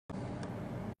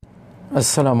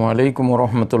আসসালামু আলাইকুম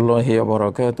রহমতুল্লাহি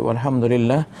ওবরাকাতুহু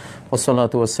আলহামদুলিল্লাহ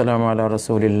ওয়াসসালাতু ওয়াসসালামু আলা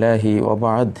রাসূলিল্লাহি ওয়া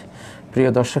বা'দ। প্রিয়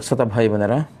দর্শক শ্রোতা ভাই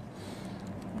বোনেরা,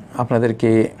 আপনাদেরকে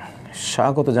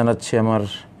স্বাগত জানাচ্ছি আমার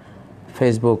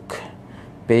ফেসবুক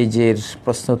পেজের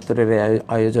প্রশ্নোত্তরের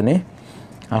আয়োজনে।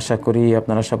 আশা করি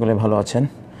আপনারা সকলে ভালো আছেন।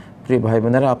 প্রিয় ভাই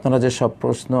বোনেরা, আপনারা যে সব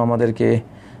প্রশ্ন আমাদেরকে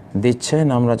দিচ্ছেন,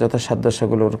 আমরা যথাসাধ্য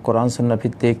সেগুলোর কোরআন সুন্নাহ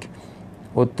ভিত্তিক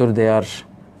উত্তর দেওয়ার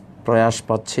প্রয়াস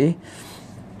পাচ্ছি।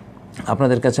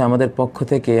 আপনাদের কাছে আমাদের পক্ষ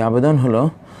থেকে আবেদন হলো,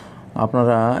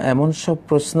 আপনারা এমন সব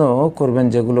প্রশ্ন করবেন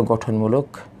যেগুলো গঠনমূলক,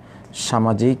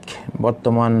 সামাজিক,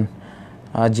 বর্তমান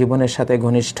জীবনের সাথে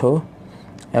ঘনিষ্ঠ,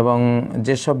 এবং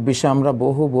যেসব বিষয়ে আমরা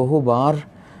বহুবার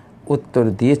উত্তর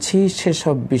দিয়েছি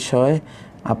সেসব বিষয়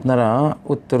আপনারা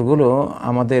উত্তরগুলো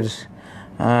আমাদের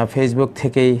ফেসবুক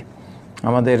থেকেই,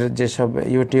 আমাদের যেসব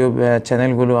ইউটিউব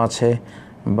চ্যানেলগুলো আছে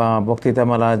বা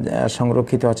বক্তৃতামালা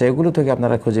সংরক্ষিত আছে, এগুলো থেকে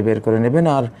আপনারা খুঁজে বের করে নেবেন।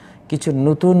 আর কিছু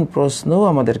নতুন প্রশ্নও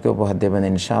আমাদেরকে উপহার দেবেন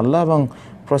ইনশাআল্লাহ, এবং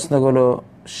প্রশ্নগুলো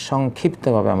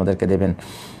সংক্ষিপ্তভাবে আমাদেরকে দেবেন।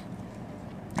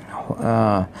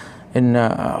 ইন্না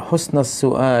হুসনাস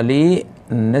সুআলি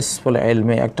নিসফুল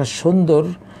ইলমি, একটা সুন্দর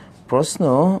প্রশ্ন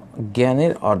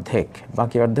জ্ঞানের অর্ধেক,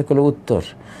 বাকি অর্ধেক হলো উত্তর।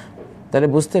 তাহলে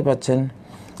বুঝতে পাচ্ছেন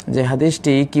যে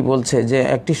হাদিসটি কি বলছে, যে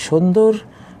একটি সুন্দর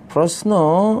প্রশ্ন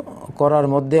করার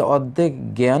মধ্যে অর্ধেক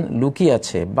জ্ঞান লুকিয়ে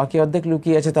আছে, বাকি অর্ধেক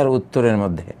লুকিয়ে আছে তার উত্তরের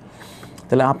মধ্যে।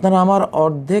 তাহলে আপনারা আমার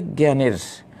অর্ধেক জ্ঞানের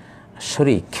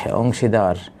শরিক,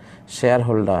 অংশীদার, শেয়ার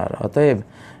হোল্ডার। অতএব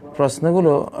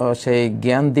প্রশ্নগুলো সেই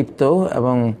জ্ঞানদীপ্ত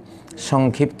এবং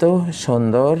সংক্ষিপ্ত,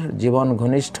 সুন্দর, জীবন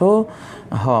ঘনিষ্ঠ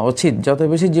হওয়া উচিত। যত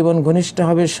বেশি জীবন ঘনিষ্ঠ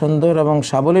হবে, সুন্দর এবং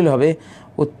সাবলীল হবে,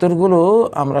 উত্তরগুলো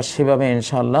আমরা সেভাবে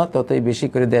ইনশাআল্লাহ ততই বেশি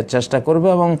করে দেওয়ার চেষ্টা করব,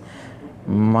 এবং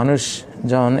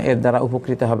মানুষজন এর দ্বারা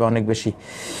উপকৃত হবে অনেক বেশি।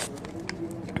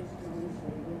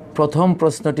 প্রথম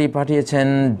প্রশ্নটি পাঠিয়েছেন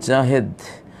জাহেদ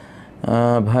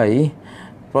ভাই।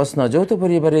 প্রশ্ন: যৌথ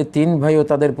পরিবারে 3 ভাই ও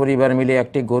তাদের পরিবার মিলে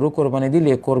একটি গরু কোরবানি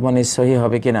দিলে কোরবানি সহি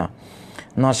হবে কিনা,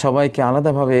 না সবাইকে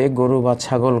আলাদাভাবে গরু বা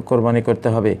ছাগল কোরবানি করতে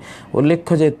হবে?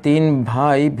 উল্লেখ্য যে 3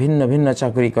 ভাই ভিন্ন ভিন্ন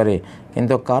চাকরি করে,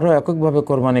 কিন্তু কারো এককভাবে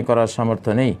কোরবানি করার সামর্থ্য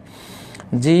নেই।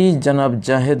 জি জনাব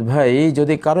জাহেদ ভাই,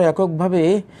 যদি কারো এককভাবে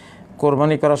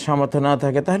কোরবানি করার সামর্থ্য না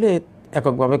থাকে তাহলে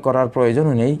এককভাবে করার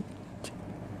প্রয়োজনও নেই।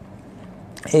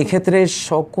 এই ক্ষেত্রে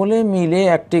সকলে মিলে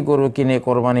একটি গরু কিনে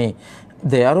কোরবানি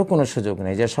দেওয়ারও কোনো সুযোগ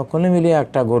নেই, যে সকলে মিলে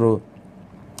একটা গরু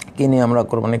কিনে আমরা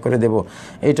কোরবানি করে দেব,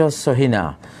 এটা সহি না।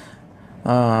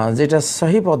 যেটা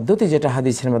সহি পদ্ধতি, যেটা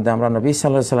হাদিসের মধ্যে আমরা নবী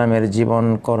সাল্লাল্লাহু আলাইহি সাল্লামের জীবন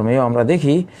কর্মেও আমরা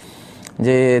দেখি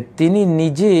যে তিনি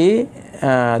নিজে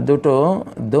 2টো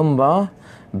দুম্বা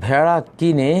ভেড়া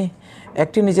কিনে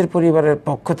একটি নিজের পরিবারের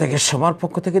পক্ষ থেকে, সবার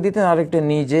পক্ষ থেকে দিতেন, আরেকটি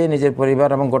নিজের পরিবার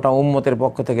এবং গোটা উম্মতের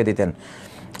পক্ষ থেকে দিতেন।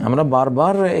 আমরা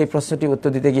বারবার এই প্রশ্নটি উত্তর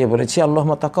দিতে গিয়ে বলেছি,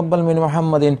 আল্লাহুম্মা তাকাব্বাল মিন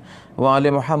মুহাম্মাদিন ওয়া আলি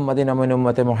মুহাম্মাদিন ওয়া মিন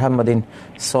উম্মতি মুহাম্মাদিন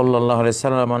সাল্লাল্লাহু আলাইহি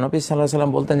সাল্লাম। নবী সাল্লাল্লাহু আলাইহি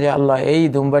সাল্লাম বলতেন যে, আল্লাহ এই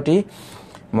দুম্বাটি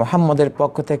মুহাম্মাদের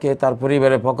পক্ষ থেকে, তার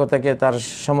পরিবারের পক্ষ থেকে, তার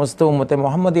সমস্ত উম্মতে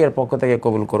মুহাম্মাদিয়ার পক্ষ থেকে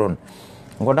কবুল করুন।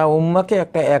 গোটা উম্মাকে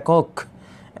একটা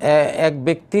এক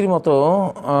ব্যক্তির মতো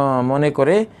মনে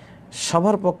করে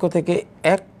সবার পক্ষ থেকে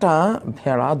একটা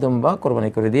ভেড়া দুম্বা কোরবানি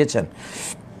করে দিয়েছেন।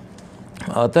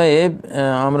 অতএব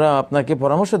আমরা আপনাকে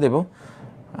পরামর্শ দেব,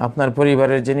 আপনার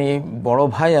পরিবারের যিনি বড়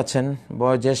ভাই আছেন,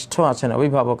 বয়োজ্যেষ্ঠ আছেন,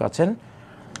 অভিভাবক আছেন,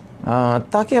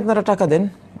 তাকে আপনারা টাকা দেন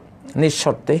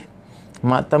নিঃশর্তে,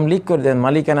 তামলিক করে দেন,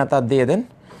 মালিকানা তার দিয়ে দেন।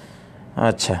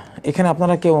 আচ্ছা, এখানে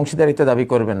আপনারা কেউ অংশীদারিত্ব দাবি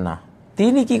করবেন না।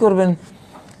 তিনি কি করবেন?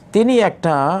 তিনি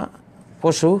একটা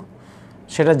পশু,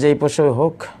 সেটা যেই পশু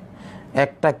হোক,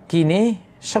 একটা কিনে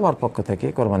সবার পক্ষ থেকে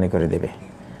কোরবানি করে দেবে।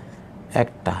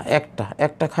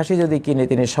 একটা খাসি যদি কিনে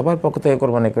তিনি সবার পক্ষ থেকে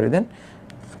কোরবানি করে দেন,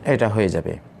 এটা হয়ে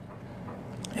যাবে।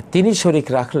 তিনি শরিক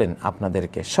রাখলেন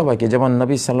আপনাদেরকে সবাইকে, যেমন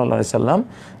নবী সাল্লাল্লাহু আলাইহি সাল্লাম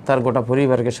তার গোটা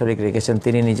পরিবারকে শরিক রেখেছেন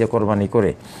তিনি নিজে কোরবানি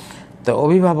করে। তো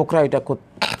অভিভাবকরা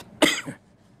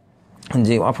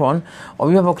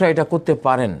এটা করতে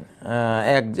পারেন,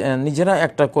 নিজেরা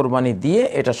একটা কোরবানি দিয়ে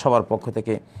এটা সবার পক্ষ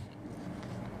থেকে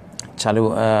চালু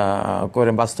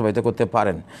করে বাস্তবায়িত করতে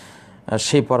পারেন,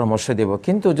 সেই পরামর্শ দেব।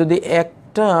 কিন্তু যদি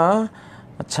একটা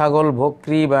ছাগল,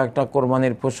 বকরি বা একটা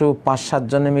কোরবানির পশু 5-7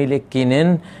 জনে মিলে কিনেন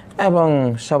এবং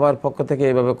সবার পক্ষ থেকে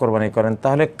এভাবে কোরবানি করেন,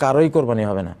 তাহলে কারোই কোরবানি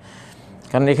হবে না,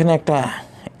 কারণ এখানে একটা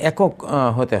একক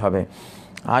হতে হবে।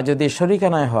 আর যদি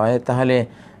শরিকানায় হয়, তাহলে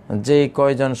যে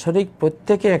কয়জন শরিক,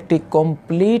 প্রত্যেকে একটি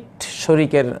কমপ্লিট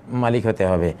শরিকের মালিক হতে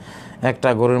হবে। একটা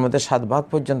গরুর মধ্যে 7 ভাগ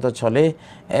পর্যন্ত চলে,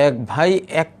 এক ভাই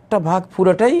একটা ভাগ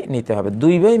পুরোটাই নিতে হবে।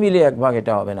 2 ভাই মিলে 1 ভাগ,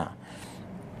 এটা হবে না,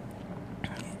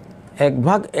 1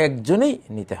 ভাগ একজনেই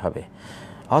নিতে হবে।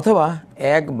 অথবা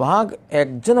 1 ভাগ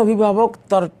একজন অভিভাবক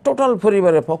তার টোটাল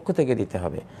পরিবারের পক্ষ থেকে দিতে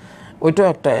হবে, ওইটাও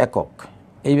একটা একক,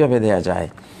 এইভাবে দেয়া যায়।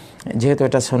 যেহেতু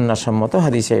এটা সুন্নাহসম্মত,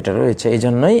 হাদিসে এটা রয়েছে, এই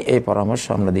জন্যই এই পরামর্শ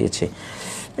আমরা দিয়েছি।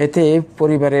 এতে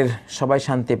পরিবারের সবাই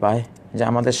শান্তি পায় যে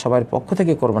আমাদের সবার পক্ষ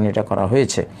থেকে কোরবানিটা করা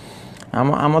হয়েছে।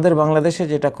 আমাদের বাংলাদেশে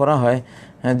যেটা করা হয়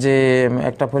যে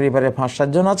একটা পরিবারে 5-7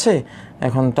 জন আছে,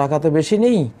 এখন টাকা তো বেশি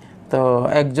নেই, তো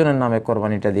একজনের নামে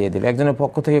কোরবানিটা দিয়ে দিল, একজনের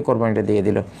পক্ষ থেকে কোরবানিটা দিয়ে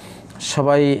দিল।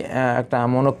 সবাই একটা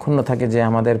মনক্ষুণ্ণ থাকে যে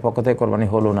আমাদের পক্ষ থেকে কোরবানি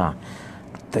হলো না।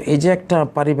 তো এই যে একটা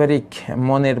পারিবারিক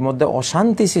মনের মধ্যে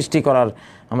অশান্তি সৃষ্টি করার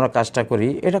আমরা কাজটা করি,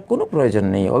 এটা কোনো প্রয়োজন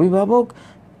নেই। অভিভাবক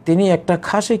তিনি একটা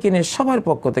খাসি কিনে সবার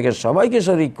পক্ষ থেকে সবাইকে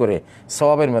শরিক করে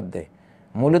সওয়াবের মধ্যে,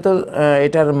 মূলত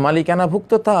এটার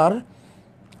মালিকানাভুক্ত তার,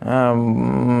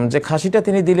 যে খাসিটা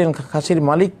তিনি দিলেন খাসির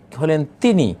মালিক হলেন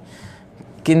তিনি,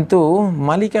 কিন্তু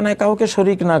মালিকানায় কাউকে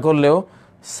শরিক না করলেও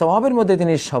সওয়াবের মধ্যে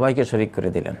তিনি সবাইকে শরিক করে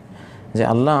দিলেন যে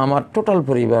আল্লাহ আমার টোটাল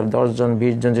পরিবার 10 জন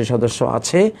 20 জন যে সদস্য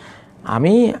আছে,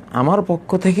 আমি আমার পক্ষ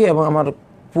থেকে এবং আমার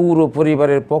পুরো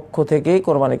পরিবারের পক্ষ থেকেই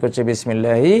কোরবানি করছে,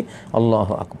 বিসমিল্লাহি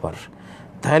আল্লাহু আকবার।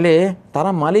 তাহলে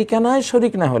তারা মালিকানায়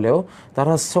শরিক না হলেও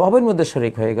তারা সওয়াবের মধ্যে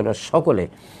শরিক হয়ে গেল সকলে।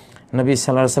 নবী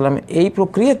সাল্লাল্লাহু আলাইহি সাল্লাম এই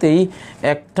প্রক্রিয়াতেই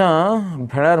একটা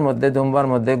ভেড়ার মধ্যে, দুম্বার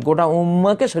মধ্যে গোটা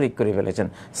উম্মাহকে শরিক করে ফেলেছেন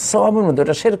সওয়াবের মধ্যে।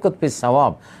 ওটা শিরকত ফিস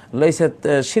সওয়াব, লাইসাত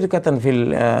শিরকাতান ফিল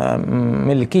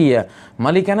মিলকিয়া,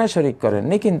 মালিকানায় শরিক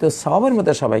করেননি, কিন্তু সওয়াবের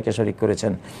মধ্যে সবাইকে শরিক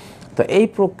করেছেন। তো এই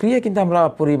প্রক্রিয়া কিন্তু আমরা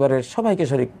পরিবারের সবাইকে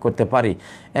শরিক করতে পারি।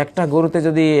 একটা গরুতে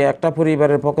যদি একটা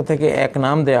পরিবারের পক্ষ থেকে এক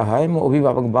নাম দেয়া হয়,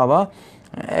 অভিভাবক বাবা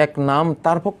এক নাম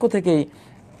তার পক্ষ থেকেই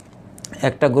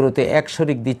একটা গরুতে এক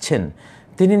শরিক দিচ্ছেন,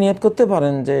 তিনি নিয়ত করতে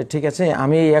পারেন যে ঠিক আছে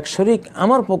আমি এই এক শরিক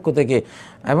আমার পক্ষ থেকে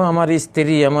এবং আমার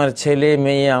স্ত্রী, আমার ছেলে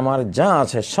মেয়ে, আমার যা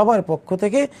আছে সবার পক্ষ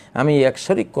থেকে আমি এক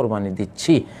শরিক কোরবানি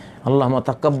দিচ্ছি। আল্লাহুম্মা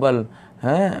তাকাব্বাল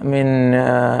মিন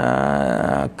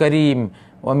করিম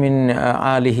ও মিন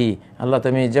আলিহি, আল্লাহ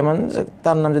তুমি যেমন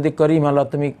তার নাম যদি করিম, আল্লাহ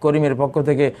তুমি করিমের পক্ষ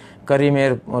থেকে,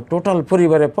 করিমের টোটাল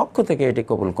পরিবারের পক্ষ থেকে এটি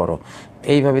কবুল করো।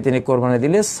 এইভাবে তিনি কোরবানি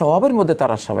দিলে সওয়াবের মধ্যে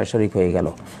তারা সবাই শরিক হয়ে গেল,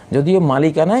 যদিও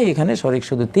মালিকানায় এখানে শরিক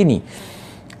শুধু তিনি।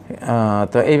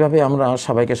 তো এইভাবে আমরা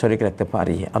সবাইকে শরিক রাখতে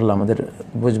পারি। আল্লাহ আমাদের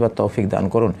বুঝবার তৌফিক দান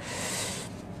করুন।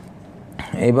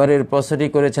 এবারের প্রশ্নটি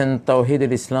করেছেন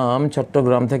তাওহিদুল ইসলাম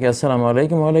চট্টগ্রাম থেকে। আসসালামু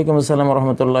আলাইকুম। ওয়ালাইকুম আসসালাম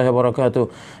রহমতুল্লাহ বরকাতু।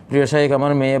 প্রিয় শাইখ,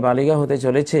 আমার মেয়ে বালিগা হতে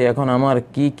চলেছে, এখন আমার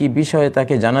কি কি বিষয়ে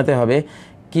তাকে জানাতে হবে,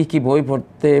 কি কি বই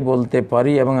পড়তে বলতে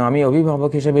পারি, এবং আমি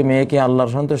অভিভাবক হিসেবে মেয়েকে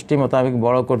আল্লাহর সন্তুষ্টি মোতাবেক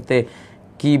বড় করতে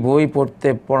কি বই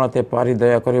পড়াতে পারি,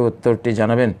 দয়া করে উত্তরটি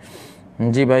জানাবেন।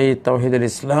 জি ভাই তাওহিদুল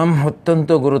ইসলাম, অত্যন্ত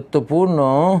গুরুত্বপূর্ণ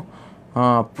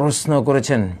প্রশ্ন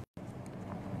করেছেন।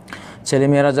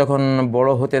 ছেলেমেয়েরা যখন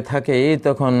বড় হতে থাকে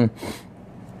তখন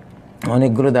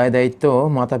অনেকগুলো দায়িত্ব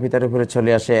মাতা পিতার উপরে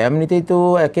চলে আসে। এমনিতেই তো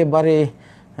একেবারে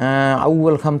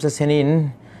আউয়াল খামসা সেনিন,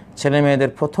 ছেলে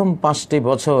মেয়েদের প্রথম 5টি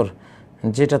বছর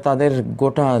যেটা তাদের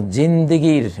গোটা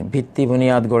জিন্দিগির ভিত্তি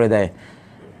বুনিয়াদ গড়ে দেয়।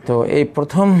 তো এই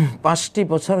প্রথম 5টি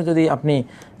বছর যদি আপনি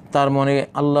তার মনে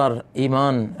আল্লাহর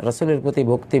ঈমান, রাসূলের প্রতি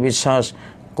ভক্তি বিশ্বাস,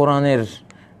 কোরআনের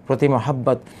প্রতি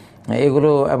মহাব্বত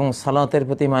এগুলো এবং সালাতের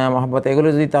প্রতি মায়া মহাব্বত এগুলো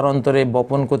যদি তার অন্তরে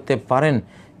বপন করতে পারেন,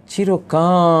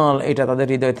 চিরকাল এটা তাদের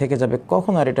হৃদয় থেকে যাবে,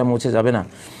 কখন আর এটা মুছে যাবে না।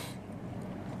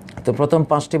 তো প্রথম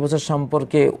 5টি বছর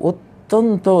সম্পর্কে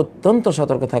অত্যন্ত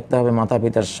সতর্ক থাকতে হবে মাতা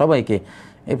পিতার সবাইকে।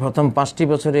 এই প্রথম 5টি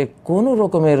বছরে কোনো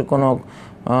রকমের কোনো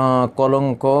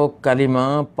কলঙ্ক, কালিমা,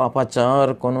 পাপাচার,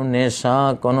 কোনো নেশা,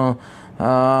 কোনো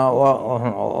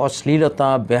অশ্লীলতা,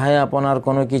 বেহায়াপনার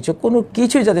কোনো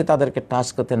কিছুই যাতে তাদেরকে টাচ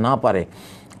করতে না পারে,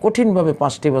 কঠিনভাবে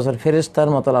 5টি বছর ফেরেশতার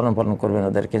মতো লালন পালন করবেন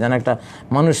ওদেরকে, যেন একটা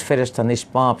মানুষ ফেরেশতা,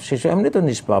 নিষ্পাপ শিশু, এমনি তো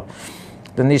নিষ্পাপ,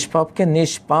 তো নিষ্পাপকে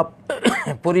নিষ্পাপ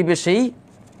পরিবেশেই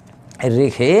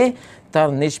রেখে তার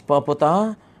নিষ্পাপতা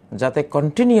যাতে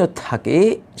কন্টিনিউ থাকে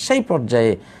সেই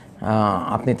পর্যায়ে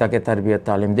আপনি তাকে তারবিয়ত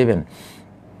তালিম দেবেন।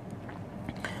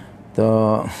 তো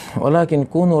ওয়ালাকিন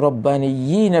কুনু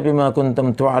রাব্বানিয়্যিনা বিমা কুনতুম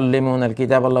তুআল্লিমুনাল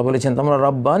কিতাব, আল্লাহ বলেছেন তোমরা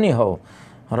রব্বানি হও।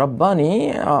 রব্বানি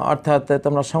অর্থাৎ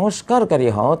তোমরা সংস্কারকারী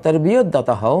হও, তারবিয়ত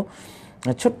দাতা হও,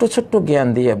 ছোট্ট ছোট্ট জ্ঞান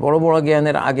দিয়ে, বড় বড়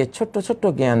জ্ঞানের আগে ছোট্ট ছোট্ট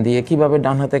জ্ঞান দিয়ে, কিভাবে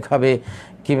ডান হাতে খাবে,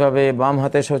 কিভাবে বাম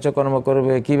হাতে শৌচকর্ম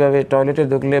করবে, কিভাবে টয়লেটে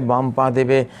ঢুকলে বাম পা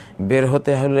দেবে, বের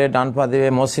হতে হলে ডান পা দেবে,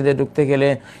 মসজিদে ঢুকতে গেলে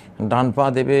ডান পা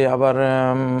দেবে, আবার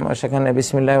সেখানে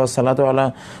বিসমিল্লাহ ওয়াসসালাতু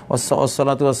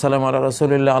ওয়াসসালামু আলা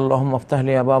রাসূলিল্লাহ আল্লাহুম্মা ইফতাহ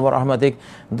লি আবওয়াব রাহমাতিক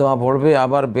দোয়া পড়বে,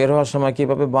 আবার বের হওয়ার সময়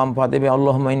কীভাবে বাম পা দেবে,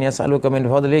 আল্লাহুম্মা ইন্নী আসআলুকা মিন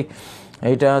ফাদলিক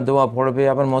এইটা দোয়া পড়বে।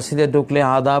 আবার মসজিদে ঢুকলে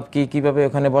আদাব কি, কীভাবে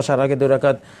ওখানে বসার আগে 2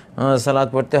 রাকাত সালাত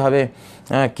পড়তে হবে,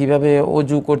 কিভাবে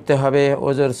অজু করতে হবে,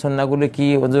 অজুর সুন্নাহগুলি কি,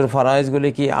 অজুর ফারাইজগুলি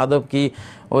কি, আদব কি,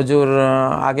 অজুর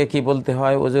আগে কি বলতে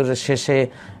হয়, অজুর শেষে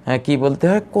কি বলতে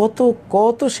হয়, কত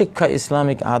কত শিক্ষা,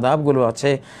 ইসলামিক আদাবগুলো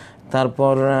আছে।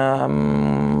 তারপর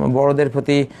বড়দের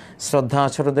প্রতি শ্রদ্ধা,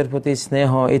 ছোটদের প্রতি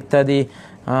স্নেহ ইত্যাদি,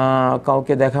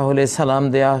 কাউকে দেখা হলে সালাম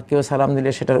দেয়া, কেউ সালাম দিলে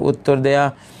সেটার উত্তর দেয়া,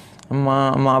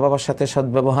 মা বাবার সাথে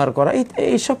সদ্ব্যবহার করা,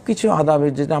 এই সব কিছু আদাব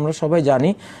যেটা আমরা সবাই জানি,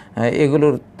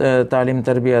 এগুলোর তালিম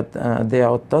তারবিয়াত দেয়া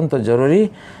অত্যন্ত জরুরি।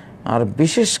 আর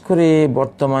বিশেষ করে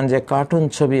বর্তমান যে কার্টুন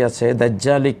ছবি আছে,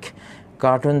 দাজ্জালিক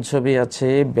কার্টুন ছবি আছে,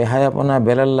 বেহায়াপনা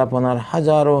বেলাল্লাপনার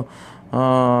হাজারো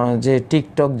যে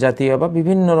টিকটক জাতীয় বা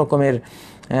বিভিন্ন রকমের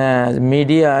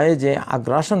মিডিয়ায় যে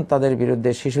আগ্রাসন তাদের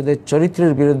বিরুদ্ধে, শিশুদের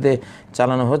চরিত্রের বিরুদ্ধে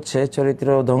চালানো হচ্ছে, চরিত্র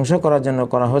ধ্বংস করার জন্য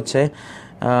করা হচ্ছে,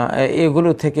 এগুলো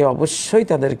থেকে অবশ্যই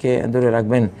তাদেরকে দূরে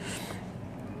রাখবেন।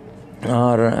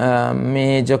 আর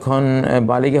মেয়ে যখন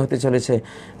বালিগা হতে চলেছে,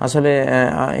 আসলে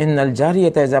ইন্নাল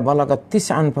জারিয়াতা ইযা বালাগাত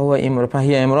 9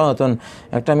 ফাহিয়া ইমরাতুন,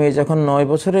 একটা মেয়ে যখন 9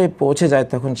 বছরে পৌঁছে যায়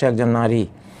তখন সে একজন নারী।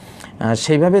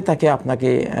 সেইভাবে তাকে আপনাকে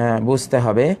বুঝতে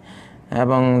হবে।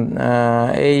 এবং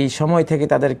এই সময় থেকে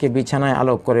তাদেরকে বিছানায়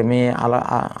আলোক করে, মেয়ে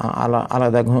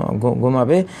আলাদা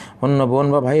ঘুমাবে, অন্য বোন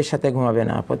বা ভাইয়ের সাথে ঘুমাবে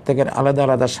না, প্রত্যেকের আলাদা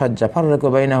আলাদা শয্যা, ফাররাকু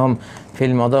বাইনাহুম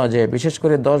ফিল মাদাজি। বিশেষ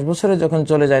করে 10 বছরে যখন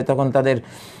চলে যায় তখন তাদের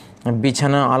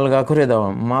বিছানা আলগা করে দাও,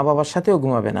 মা বাবার সাথেও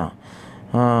ঘুমাবে না,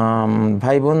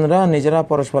 ভাই বোনরা নিজেরা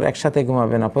পরস্পর একসাথে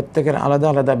ঘুমাবে না, প্রত্যেকের আলাদা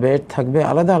আলাদা বেড থাকবে,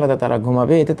 আলাদা আলাদা তারা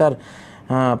ঘুমাবে। এতে তার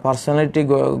পার্সোনালিটি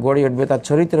গড়ে উঠবে, তার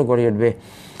চরিত্র গড়ে উঠবে।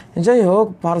 যাই হোক,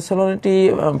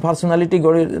 পার্সোনালিটি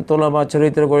গড়ে তোলা বা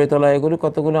চরিত্র গড়ে তোলা, এগুলো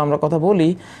কতগুলো আমরা কথা বলি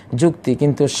যুক্তি,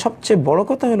 কিন্তু সবচেয়ে বড়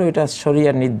কথা হলো এটা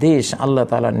শরিয়ার নির্দেশ, আল্লাহ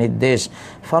তাআলার নির্দেশ।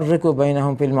 ফাররিকু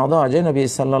বাইনাহুম ফিল মাদাজি, নবী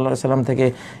সাল্লাল্লাহু আলাইহি সাল্লাম থেকে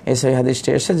এই সহিহ হাদিসটি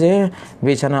এসে যে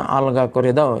বিছানা আলগা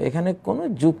করে দাও। এখানে কোনো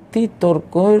যুক্তি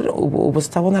তর্কের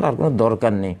উপস্থাপনার আর কোনো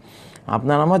দরকার নেই,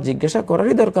 আপনার আমার জিজ্ঞাসা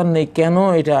করারই দরকার নেই কেন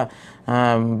এটা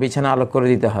বিছানা আলোক করে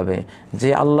দিতে হবে। যে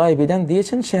আল্লাহ বিধান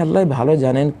দিয়েছেন সে আল্লাহ ভালো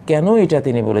জানেন কেন এটা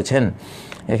তিনি বলেছেন।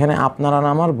 এখানে আপনার আর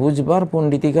আমার বুঝবার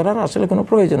পণ্ডিতি করার আসলে কোনো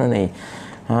প্রয়োজন নেই।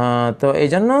 তো এই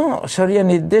জন্য শরিয়া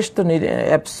নির্দেশ তো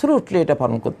অ্যাবসলিউটলি এটা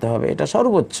পালন করতে হবে, এটা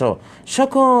সর্বোচ্চ,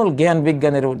 সকল জ্ঞান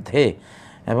বিজ্ঞানের ঊর্ধ্বে,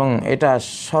 এবং এটা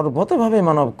সর্বতভাবে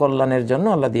মানব কল্যাণের জন্য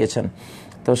আল্লাহ দিয়েছেন।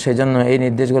 তো সেজন্য এই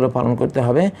নির্দেশগুলো পালন করতে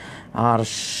হবে। আর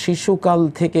শিশুকাল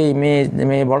থেকেই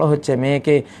মেয়ে বড় হচ্ছে,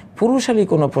 মেয়েকে পুরুষালী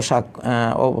কোনো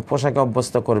পোশাকে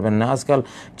অভ্যস্ত করবেন না। আজকাল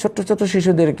ছোট্ট ছোট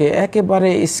শিশুদেরকে একেবারে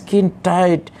স্কিন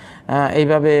টাইট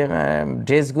এইভাবে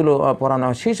ড্রেসগুলো পরানো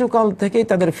হয়। শিশুকাল থেকেই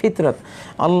তাদের ফিতরত,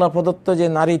 আল্লাহ প্রদত্ত যে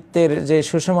নারীত্বের যে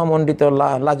সুষমামণ্ডিত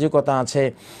লাজুকতা আছে,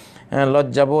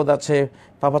 লজ্জাবোধ আছে,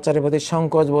 পাপাচারের প্রতি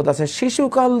সংকোচ বোধ আছে,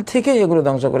 শিশুকাল থেকেই এগুলো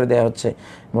ধ্বংস করে দেওয়া হচ্ছে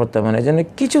বর্তমানে। এই জন্য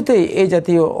কিছুতেই এই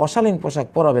জাতীয় অশালীন পোশাক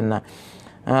পরাবেন না।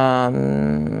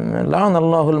 লাআন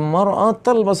আল্লাহুল মারআত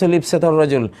তালবাসু লিবসাতার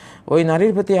রাজুল, ওই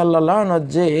নারীর প্রতি আল্লাহ লানত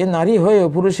যে নারী হয়ে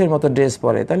পুরুষের মতো ড্রেস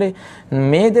পরে। তাহলে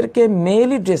মেয়েদেরকে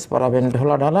মেয়েলি ড্রেস পরাবেন,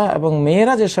 ঢোলা ঢালা, এবং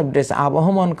মেয়েরা যেসব ড্রেস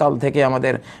আবহমান কাল থেকে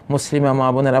আমাদের মুসলিমা মা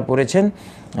বোনেরা পরেছেন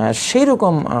সেই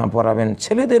রকম পরাবেন।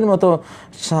 ছেলেদের মতো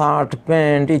শার্ট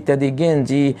প্যান্ট ইত্যাদি,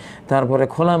 গেঞ্জি, তারপরে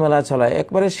খোলামেলা চলা,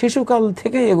 একবারে শিশুকাল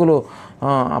থেকেই এগুলো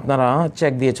আপনারা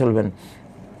চেক দিয়ে চলবেন।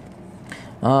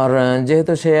 আর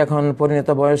যেহেতু সে এখন পরিণত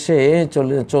বয়সে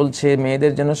চলছে,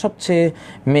 মেয়েদের জন্য সবচেয়ে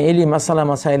মেয়েলি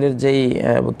মাসাইলের যেই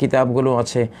কিতাবগুলো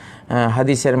আছে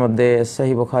হাদিসের মধ্যে,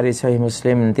 সহিহ বুখারী, সহিহ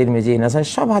মুসলিম, তিরমিজি, নাসাই,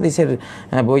 সব হাদিসের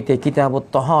বইতে কিতাবুত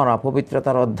তাহারা,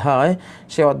 পবিত্রতার অধ্যায়,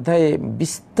 সে অধ্যায়ে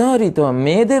বিস্তারিত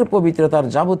মেয়েদের পবিত্রতার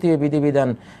যাবতীয় বিধিবিধান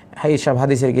এই সব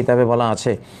হাদিসের কিতাবে বলা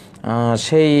আছে।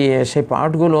 সেই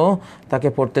পাঠগুলো তাকে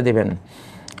পড়তে দেবেন।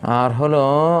 আর হলো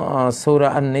সূরা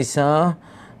আন-নিসা,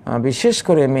 বিশেষ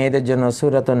করে মেয়েদের জন্য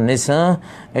সূরাতুন নিসা,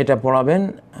 এটা পড়াবেন।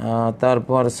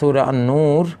 তারপর সূরা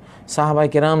আন-নূর,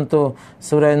 সাহাবায়ে কেরাম তো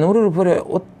সূরা নূরের উপরে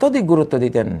অত্যধিক গুরুত্ব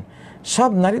দিতেন,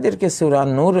 সব নারীদেরকে সূরা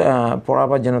আন-নূর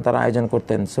পড়াবার জন্য তারা আয়োজন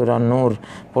করতেন। সূরা আন-নূর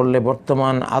পড়লে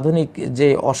বর্তমান আধুনিক যে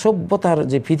অসভ্যতার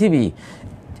যে পৃথিবী,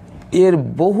 এর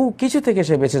বহু কিছু থেকে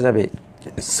সে বেঁচে যাবে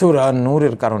সূরা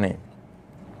আন-নূরের কারণে।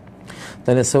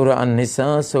 তাহলে সূরা আন-নিসা,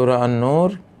 সূরা আন-নূর,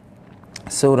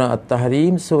 সূরা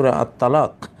আত-তাহরিম, সূরা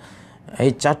আত-তালাক,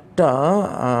 এই 4টা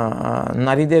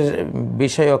নারীদের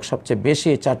বিষয়ক সবচেয়ে বেশি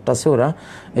 4টা সূরা,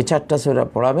 এই 4টা সূরা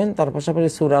পড়াবেন। তার পাশাপাশি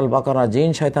সূরা আল বাকারা, জিন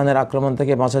শয়তানের আক্রমণ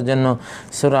থেকে বাঁচার জন্য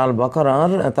সূরা আল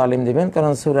বাকারার তালিম দিবেন।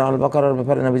 কারণ সূরা আল বাকারার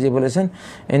ব্যাপারে নবীজি বলেছেন,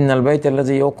 ইন্নাল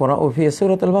বাইতাল্লাযী ইউকরাউ ফীহি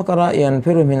সূরাতুল বাকারা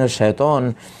ইয়ানফিরু মিনাশ শায়তান,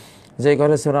 যে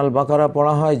ঘরে সূরা আল বাকারা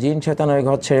পড়া হয় জিন শয়তান ওই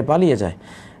ঘর ছেড়ে পালিয়ে যায়।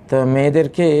 তো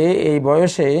মেয়েদেরকে এই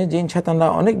বয়সে জিন শয়তানরা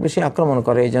অনেক বেশি আক্রমণ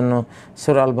করে, এই জন্য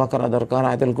সূরা আল বাকারা দরকার,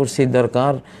 আয়াতুল কুরসি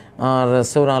দরকার, আর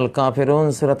সূরা আল কাফিরুন,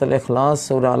 সূরাতুল ইখলাস,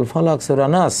 সূরা আল ফালাক, সূরা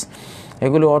নাস,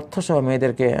 এগুলো অর্থসহ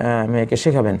মেয়েকে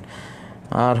শেখাবেন।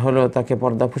 আর হলো তাকে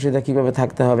পর্দা ফুশিদা কীভাবে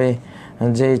থাকতে হবে,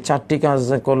 যে 4টি কাজ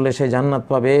করলে সে জান্নাত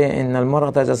পাবে। ইন্নাল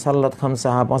মারআতা ইযা সাল্লাত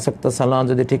খামসাহা, 5 ওয়াক্ত সালাত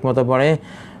যদি ঠিকমতো পড়ে,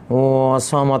 ও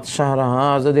সামাত শাহরাহা,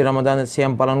 যদি রমাদানের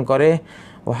সিয়াম পালন করে,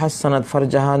 ও হাসানাত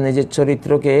ফারজাহা, নিজের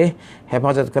চরিত্রকে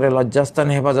হেফাজত করে, লজ্জাস্থান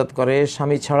হেফাজত করে,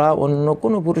 স্বামী ছাড়া অন্য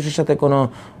কোনো পুরুষের সাথে কোনো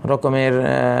রকমের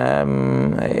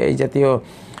এই জাতীয়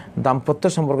দাম্পত্য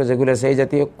সম্পর্ক যেগুলো আছে এই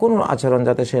জাতীয় কোনো আচরণ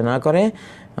যাতে সে না করে।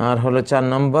 আর হলো 4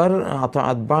 নম্বর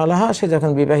আতাআত বালাহা, সে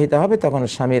যখন বিবাহিত হবে তখন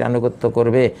স্বামীর আনুগত্য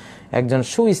করবে, একজন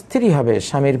সুস্ত্রী হবে,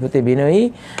 স্বামীর প্রতি বিনয়ী,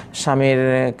 স্বামীর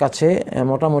কাছে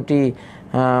মোটামুটি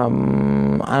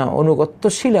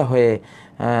অনুগত্যশীলা হয়ে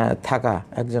থাকা,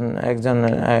 একজন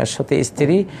সতী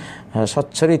স্ত্রী,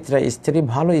 সচ্চরিত্রা স্ত্রী,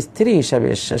 ভালো স্ত্রী হিসাবে,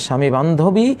 স্বামী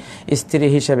বান্ধবী স্ত্রী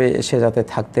হিসাবে সে যাতে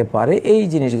থাকতে পারে, এই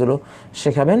জিনিসগুলো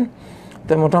শেখাবেন।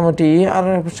 তো মোটামুটি আর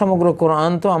সমগ্র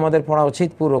কোরআন তো আমাদের পড়া উচিত,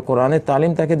 পুরো কোরআনের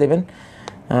তালিম তাকে দেবেন,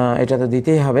 এটা তো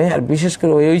দিতেই হবে। আর বিশেষ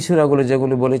করে ওই সূরাগুলো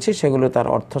যেগুলো বলেছি সেগুলো তার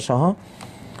অর্থসহ,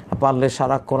 পারলে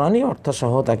সারা কোরআনই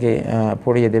অর্থসহ তাকে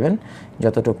পড়িয়ে দেবেন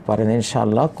যতটুকু পারেন,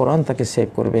 ইনশাআল্লাহ কোরআন তাকে সেভ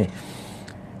করবে।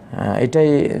 এটাই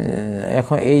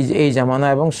এখন এই জামানা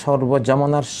এবং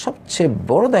সর্বজামানার সবচেয়ে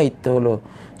বড় দায়িত্ব হলো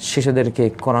শিশুদেরকে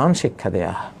কোরআন শিক্ষা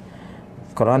দেয়া,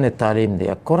 কোরআনের তালিম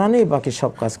দেয়া, কোরআনেই বাকি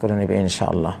সব কাজ করে নেবে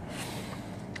ইনশাআল্লাহ।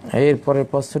 এরপরের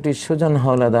প্রশ্নটি সুজন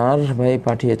হাওলাদার ভাই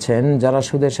পাঠিয়েছেন, যারা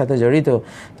সুদের সাথে জড়িত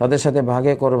তাদের সাথে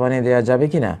ভাগে কোরবানি দেওয়া যাবে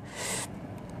কিনা?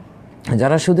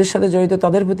 যারা সুদের সাথে জড়িত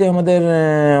তাদের প্রতি আমাদের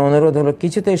অনুরোধ হলো,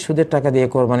 কিছুতেই সুদের টাকা দিয়ে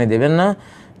কোরবানি দেবেন না,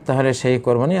 তাহলে সেই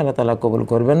কোরবানি আল্লাহ তাআলা কবুল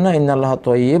করবেন না। ইন্নাল্লাহা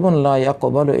তাইয়্যিবুন লা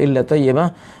ইয়াকবালু ইল্লা তাইয়্যিবা,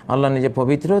 আল্লাহ নিজে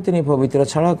পবিত্র, তিনি পবিত্র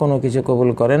ছাড়া কোনো কিছু কবুল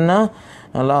করেন না।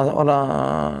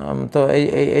 তো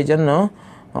এই জন্য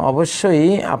অবশ্যই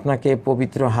আপনাকে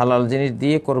পবিত্র হালাল জিনিস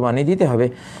দিয়ে কোরবানি দিতে হবে।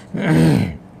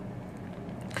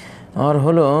 আর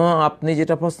হলো আপনি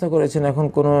যেটা প্রশ্ন করেছেন, এখন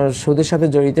কোনো সুদের সাথে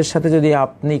জড়িতের সাথে যদি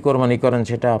আপনি কোরবানি করেন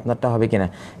সেটা আপনারটা হবে কিনা?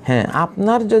 হ্যাঁ,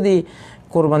 আপনার যদি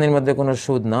কোরবানির মধ্যে কোনো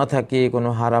সুদ না থাকে, কোনো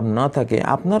হারাম না থাকে,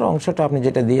 আপনার অংশটা আপনি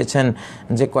যেটা দিয়েছেন,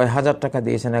 যে কয় হাজার টাকা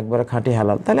দিয়েছেন একবারে খাঁটি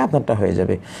হালাল, তাহলে আপনারটা হয়ে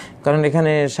যাবে। কারণ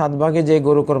এখানে 7 ভাগে যে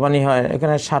গরু কোরবানি হয়,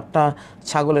 এখানে 7টা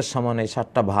ছাগলের সমান এই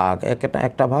 7টা ভাগ,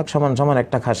 একটা ভাগ সমান সমান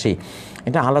একটা খাসি,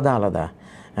 এটা আলাদা আলাদা।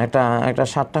 একটা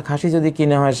 7টা খাসি যদি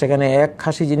কিনে হয়, সেখানে এক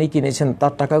খাসি যিনি কিনেছেন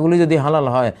তার টাকাগুলি যদি হালাল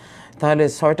হয়, তাহলে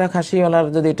 6টা খাসিওয়ালার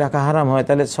যদি টাকা হারাম হয়,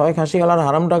 তাহলে 6 খাসিওয়ালার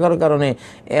হারাম টাকার কারণে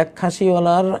এক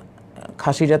খাসিওয়ালার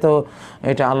খাসিটা তো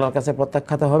এটা আল্লাহর কাছে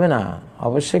প্রত্যাখ্যাত হবে না,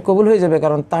 অবশ্যই কবুল হয়ে যাবে,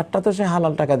 কারণ তারটা তো সে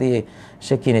হালাল টাকা দিয়ে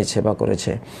সে কিনেছে বা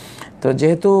করেছে। তো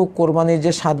যেহেতু কোরবানির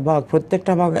যে 7 ভাগ,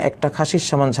 প্রত্যেকটা ভাগ একটা খাসির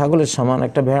সমান, ছাগলের সমান,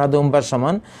 একটা ভেড়া দুম্বার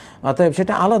সমান, অতএব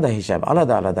সেটা আলাদা হিসাব,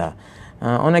 আলাদা আলাদা।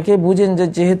 অনেকে বুঝেন যে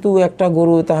যেহেতু একটা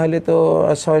গরু, তাহলে তো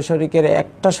 6 শরিকের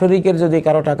একটা শরিকের যদি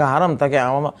কারো টাকা হারাম থাকে,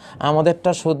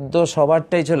 আমাদেরটা শুদ্ধ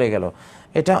সবারটাই চলে গেল,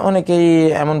 এটা অনেকেই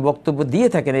এমন বক্তব্য দিয়ে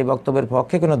থাকেন। এই বক্তব্যের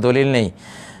পক্ষে কোনো দলিল নেই,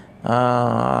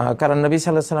 কারণ নবী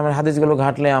সাল্লাল্লাহু আলাইহি ওয়াসাল্লামের হাদিসগুলো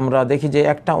ঘাটলে আমরা দেখি যে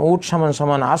একটা উট সমান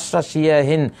সমান আশরা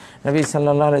শিয়াহিন, নবী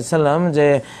সাল্লাল্লাহু আলাইহি ওয়াসাল্লাম যে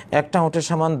একটা উটের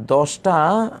সমান 10টা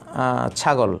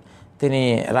ছাগল তিনি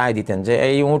রায় দিতেন, যে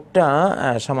এই উটটা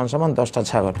সমান সমান 10টা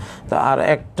ছাগল। তো আর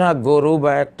একটা গরু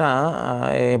বা একটা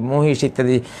মহিষ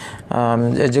ইত্যাদি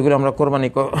যেগুলো আমরা কোরবানি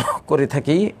করে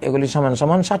থাকি, এগুলি সমান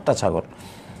সমান 7টা ছাগল।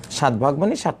 7 ভাগ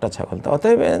মানে 7টা ছাগল। তো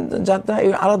অতএব যাতে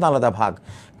আলাদা আলাদা ভাগ,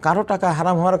 কারো টাকা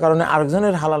হারাম হওয়ার কারণে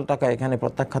আরেকজনের হালাল টাকা এখানে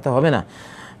প্রত্যাখ্যাত হবে না,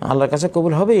 আল্লাহর কাছে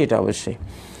কবুল হবে এটা অবশ্যই।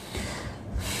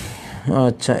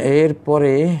 আচ্ছা,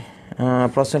 এরপরে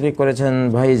প্রশ্নটি করেছেন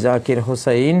ভাই জাকির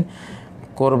হোসাইন,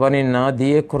 কোরবানি না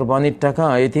দিয়ে কোরবানির টাকা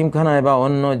এতিমখানায় বা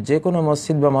অন্য যে কোনো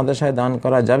মসজিদ বা মাদ্রাসায় দান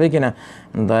করা যাবে কিনা,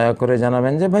 দয়া করে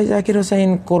জানাবেন। যে ভাই জাকির হোসাইন,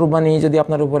 কোরবানি যদি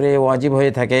আপনার উপরে ওয়াজিব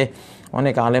হয়ে থাকে,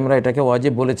 অনেক আলেমরা এটাকে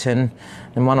ওয়াজিব বলেছেন,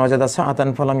 মান ওয়াজাদা সাআতান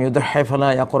ফালাম ইউদহি ফালা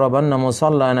ইয়াকরাবান্না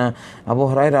মুসাল্লানা। আবু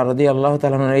হুরায়রা রাদিয়াল্লাহু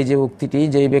তাআলা আনহু এই যে উক্তিটি,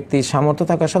 যেই ব্যক্তি সামর্থ্য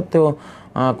থাকা সত্ত্বেও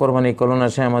কোরবানি করল না,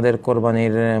 সে আমাদের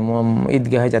কোরবানির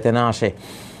ঈদগাহে যাতে না আসে।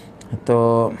 তো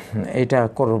এটা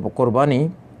কোরবানি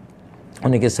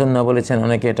অনেকে সুন্নাহ বলেছেন,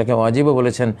 অনেকে এটাকে ওয়াজিবও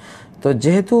বলেছেন। তো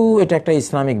যেহেতু এটা একটা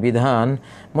ইসলামিক বিধান,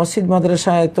 মসজিদ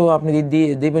মাদ্রাসায় তো আপনি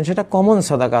দিবেন, সেটা কমন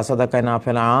সাদাকায় না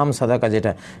ফেলা, আম সাদাকা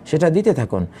যেটা, সেটা দিতে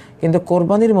থাকুন। কিন্তু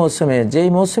কোরবানির মৌসুমে, যেই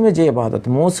মৌসুমে যে ইবাদত,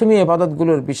 মৌসুমি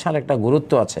ইবাদতগুলোর বিশাল একটা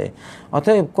গুরুত্ব আছে।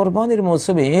 অতএব কোরবানির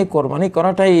মৌসুমে কোরবানি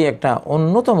করাটাই একটা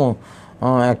অন্যতম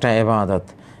একটা ইবাদত।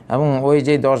 এবং ওই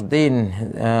যে 10 দিন,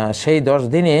 সেই 10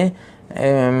 দিনে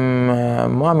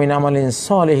মা মিন আমালিন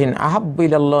সালিহিন আহাব্বু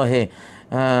ইলাল্লাহি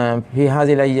ফি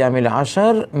হাযিল আইয়ামিল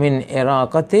আশর মিন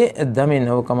ইরাকাতি দামিন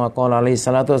ও কামা ক্বালা আলাইহিস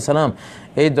সালাতু ওয়াস সালাম।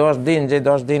 এই 10 দিন, যে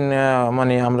 10 দিন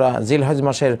মানে আমরা জিলহজ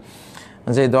মাসের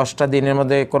যে 10টা দিনের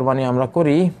মধ্যে কোরবানি আমরা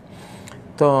করি,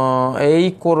 তো এই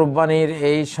কোরবানির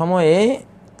এই সময়ে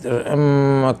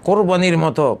কোরবানির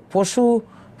মতো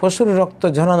পশুর রক্ত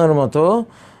ঝরানোর মতো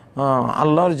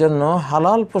আল্লাহর জন্য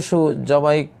হালাল পশু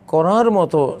জবাই করার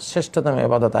মতো শ্রেষ্ঠতম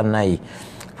ইবাদত আর নাই।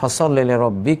 ফাসাল্লি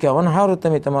লিরাব্বিকা ওয়ানহার,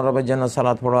 তুমি তোমার রবের জন্য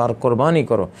সালাত পড়ো আর কোরবানি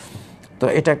করো। তো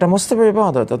এটা একটা মুস্তাহাব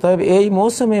ইবাদত। তবে এই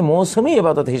মৌসুমি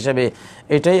ইবাদত হিসেবে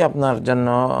এটাই আপনার জন্য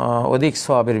অধিক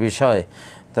সওয়াবের বিষয়।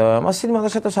 তো মসজিদ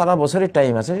মাদ্রাসা তো সারা বছরই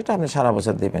টাইম আছে, সেটা আপনি সারা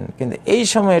বছর দেবেন, কিন্তু এই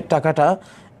সময়ের টাকাটা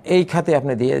এই খাতে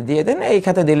আপনি দিয়ে দেন। এই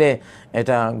খাতে দিলে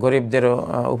এটা গরিবদেরও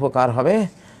উপকার হবে।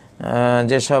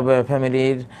 যেসব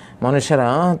ফ্যামিলির মানুষেরা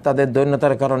তাদের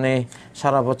দৈন্যতার কারণে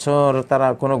সারা বছর তারা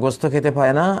কোনো গোস্ত খেতে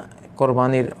পায় না,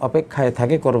 কোরবানির অপেক্ষায়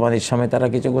থাকে, কোরবানির সময় তারা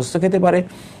কিছু গোস্ত খেতে পারে,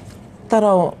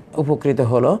 তারাও উপকৃত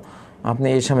হলো। আপনি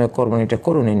এই সময় কোরবানিটা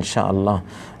করুন ইনশাআল্লাহ।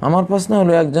 আমার প্রশ্ন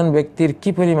হলো, একজন ব্যক্তির কি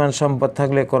পরিমাণ সম্পদ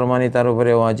থাকলে কোরবানি তার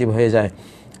উপরে ওয়াজিব হয়ে যায়?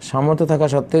 সামর্থ্য থাকা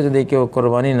সত্ত্বেও যদি কেউ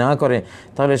কোরবানি না করে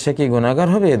তাহলে সে কি গুনাহগার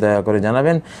হবে? দয়া করে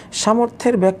জানাবেন।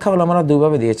 সামর্থ্যের ব্যাখ্যা ওলামারা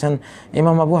দুভাবে দিয়েছেন।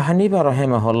 ইমাম আবু হানিফা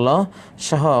রাহিমাহুল্লাহ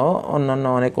সহ অন্যান্য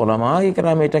অনেক ওলামা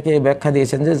ইকরাম এটাকে ব্যাখ্যা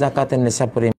দিয়েছেন যে যাকাতের নিসাব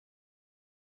পরিমাণ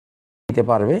দিতে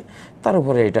পারবে, তার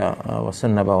উপরে এটা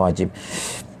সুন্নাহ বা ওয়াজিব।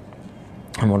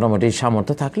 মোটামুটি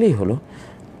সামর্থ্য থাকলেই হলো।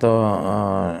 তো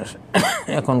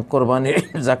এখন কোরবানির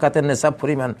যাকাতের নিসাব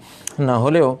পরিমাণ না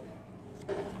হলেও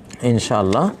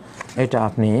ইনশাআল্লাহ এটা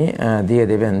আপনি দিয়ে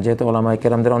দেবেন, যেহেতু ওলামায়ে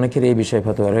কেরামদের অনেকের এই বিষয়ে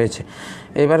ফতোয়া রয়েছে।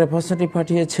 এবারে প্রশ্নটি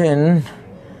পাঠিয়েছেন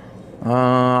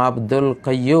আব্দুল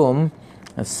কাইয়ুম।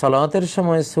 সালাতের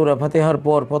সময় সূরা ফাতিহার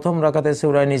পর প্রথম রাকাতে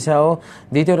সূরা নিসা ও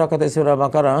দ্বিতীয় রাকাতে সূরা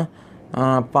বাকারা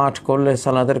পাঠ করলে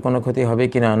সালাতের কোনো ক্ষতি হবে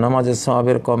কিনা? নামাজের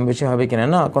সওয়াবের কম বেশি হবে কিনা?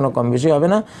 না, কোনো কম বেশি হবে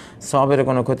না, সওয়াবের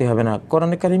কোনো ক্ষতি হবে না।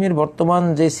 কোরআন কারীমের বর্তমান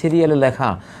যে সিরিয়ালে লেখা,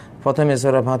 প্রথমে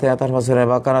সূরা ফাতিহা, তারপর সূরা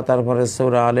বাকারা, তারপরে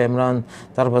সূরা আলে ইমরান,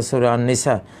 তারপর সূরা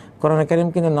আন-নিসা। কোরআন কারীম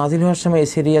কিন্তু নাজিল হওয়ার সময় এই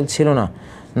সিরিয়াল ছিল না।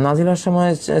 নাজিল হওয়ার সময়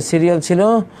সিরিয়াল ছিল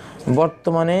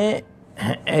বর্তমানে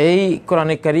এই কোরআন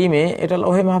কারীমে, এটা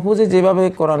লৌহে মাহফুজে যেভাবে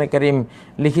কোরআন কারীম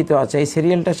লিখিত আছে এই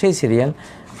সিরিয়ালটা সেই সিরিয়াল,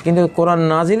 কিন্তু কোরআন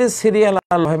নাজিলের সিরিয়াল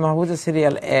আর লৌহে মাহফুজের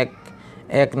সিরিয়াল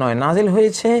এক নয়। নাজিল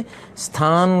হয়েছে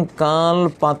স্থান, কাল,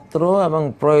 পাত্র এবং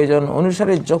প্রয়োজন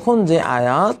অনুসারে যখন যে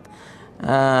আয়াত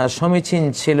সমীচীন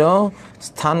ছিল,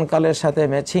 স্থানকালের সাথে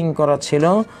ম্যাচিং করা ছিল,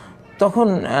 তখন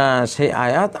সেই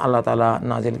আয়াত আল্লাহ তাআলা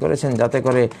নাজিল করেছেন যাতে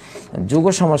করে যুগ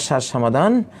সমস্যার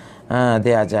সমাধান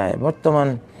দেয়া যায়। বর্তমান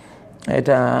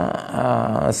এটা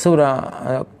সূরা,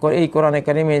 এই কোরআনে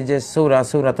কারীমের যে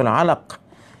সূরাতুল আলাক,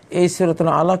 এই সূরাতুল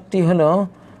আলাকটি হলো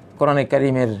কোরআনে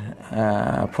কারীমের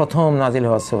প্রথম নাজিল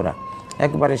হওয়া সূরা।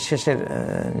 একবারে শেষের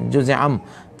জুজে আম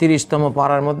 30তম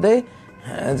পারার মধ্যে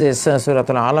যে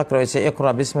সূরাতুল আলাক রয়েছে,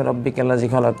 ইকরা বিসমি রাব্বিকাল্লাযী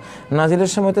খালাক,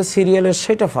 নাজিলের সময় তো সিরিয়ালের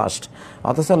সেটা ফার্স্ট,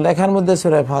 অথচ লেখার মধ্যে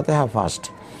সূরা ফাতিহা ফার্স্ট।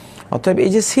 অতএব এই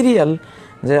যে সিরিয়াল,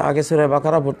 যে আগে সূরা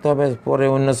বাকারা পড়তে হবে, পরে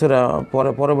অন্য সূরা,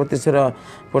 পরবর্তী সূরা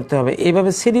পড়তে হবে,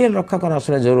 এইভাবে সিরিয়াল রক্ষা করা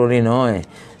আসলে জরুরি নয়।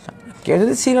 কেউ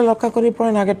যদি সিরিয়াল রক্ষা করে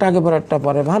পড়েন, আগেরটা আগে পরেরটা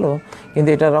পরে, ভালো, কিন্তু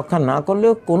এটা রক্ষা না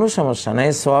করলেও কোনো সমস্যা নেই,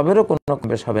 সওয়াবেরও কোনো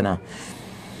বেশ হবে না।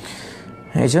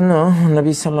 এই জন্য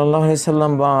নবী সাল্লাল্লাহু আলাইহি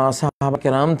সাল্লাম বা সাহাবা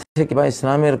কেরাম থেকে বা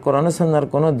ইসলামের কোরআন সুন্নাহর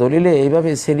কোনো দলিলে এইভাবে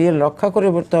সিরিয়াল রক্ষা করে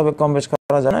পড়তে হবে, কম বেশ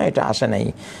করা যায় না, এটা আসে নাই।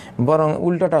 বরং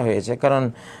উল্টোটা হয়েছে, কারণ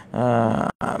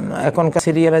এখনকার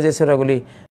সিরিয়ালে যে সূরাগুলি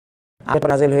আগে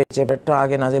নাজিল হয়েছে, পরেরটা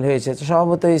আগে নাজিল হয়েছে,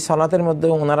 স্বভাবতই সালাতের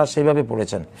মধ্যেও ওনারা সেইভাবে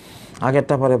পড়েছেন,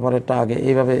 আগেরটা পরে, পরেরটা আগে,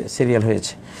 এইভাবে সিরিয়াল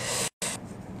হয়েছে।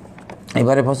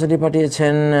 এবারে ফসলি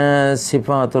পাঠিয়েছেন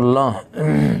সিফাতুল্লাহ।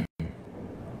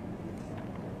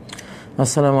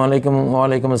 আসসালামু আলাইকুম।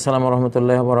 ওয়ালাইকুম আসসালাম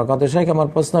রহমতুল্লাহ বরাকাতুহু। শেখ, আমার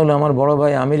প্রশ্ন হলো, আমার বড়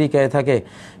ভাই আমেরিকায় থাকে,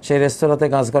 সেই রেস্তোরাঁতে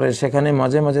কাজ করে, সেখানে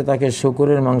মাঝে মাঝে তাকে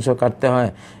শূকরের মাংস কাটতে হয়।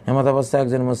 এমত অবস্থায়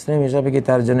একজন মুসলিম হিসাবে কি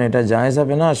তার জন্য এটা জায়েজ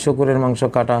হবে? না, শূকরের মাংস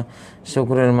কাটা,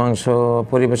 শূকরের মাংস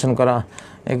পরিবেশন করা,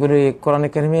 এগুলি কোরআন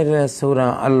কারীমের সূরা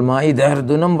আল মাইদার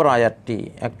 2 নম্বর আয়াতটি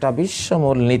একটা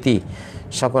বিশ্বমূল নীতি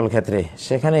সকল ক্ষেত্রে।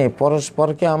 সেখানে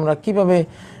পরস্পরকে আমরা কিভাবে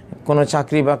কোনো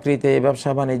চাকরি বাকরিতে,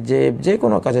 ব্যবসা বাণিজ্যে, যে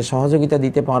কোনো কাজে সহযোগিতা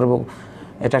দিতে পারবো,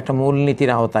 এটা একটা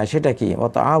মূলনীতির আওতায়। সেটা কি?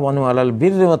 ওয়াতাআওয়ানু আলাল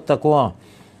বিররি ওয়াত তাকওয়া,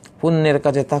 পুণ্যের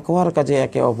কাজে, তাকওয়ার কাজে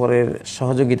একে অপরের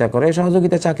সহযোগিতা করে।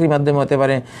 সহযোগিতা চাকরির মাধ্যমে হতে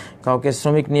পারে, কাউকে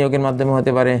শ্রমিক নিয়োগের মাধ্যমে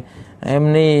হতে পারে,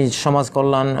 এমনি সমাজ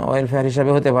কল্যাণ ওয়েলফেয়ার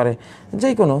হিসাবে হতে পারে,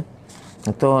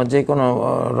 যে কোনো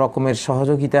রকমের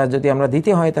সহযোগিতা যদি আমরা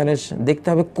দিতে হয়, তাহলে দেখতে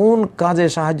হবে কোন কাজে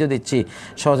সাহায্য দিচ্ছি,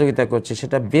 সহযোগিতা করছি,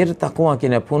 সেটা বের তাকওয়া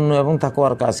কিনা, পুণ্য এবং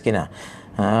তাকওয়ার কাজ কিনা।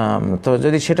 তো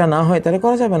যদি সেটা না হয় তাহলে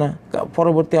করা যাবে না।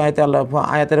 পরবর্তী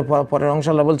আয়াতের পরের অংশ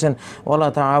আল্লাহ বলছেন ওয়ালা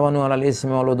তাআওয়ানু আলাল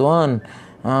ইসমি ওয়াল উদওয়ান,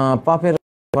 পাপের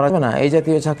করা যাবে না, এই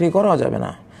জাতীয় চাকরি করা যাবে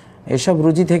না। এসব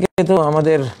রুজি থেকে তো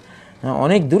আমাদের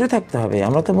অনেক দূরে থাকতে হবে।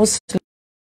 আমরা তো মুসলিম,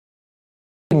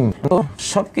 তো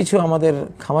সব কিছু আমাদের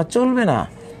খাওয়া চলবে না,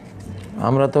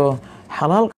 আমরা তো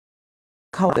হালাল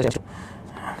খাওয়া।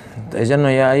 এই জন্য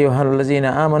ইয়া আইয়ুহাল্লাযীনা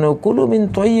আমানু কুলু মিন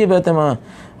তাইয়্যিবাতি মা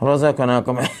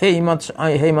রাযাকনাকুম,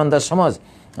 হে ইমানদার সমাজ,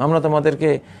 আমরা তোমাদেরকে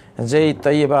যেই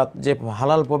তাইয়্যিবাত, যে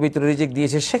হালাল পবিত্র রিজিক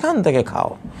দিয়েছে সেখান থেকে খাও,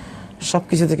 সব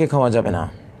কিছু থেকে খাওয়া যাবে না।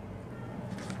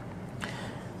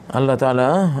 আল্লাহ তাআলা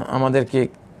আমাদেরকে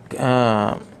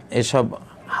এসব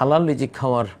হালাল রিজিক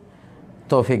খাওয়ার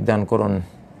তৌফিক দান করুন।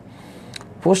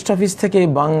 পোস্ট অফিস থেকে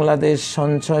বাংলাদেশ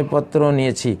সঞ্চয়পত্র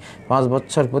নিয়েছি, 5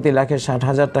 বছর প্রতি লাখে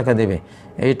 60,000 টাকা দেবে,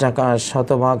 এই টাকা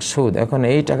শতভাগ সুদ। এখন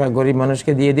এই টাকা গরিব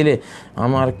মানুষকে দিয়ে দিলে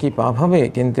আমার কি পাপ হবে?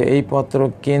 কিন্তু এই পত্র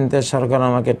কিনতে সরকার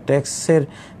আমাকে ট্যাক্সের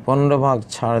 15%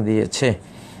 ছাড় দিয়েছে।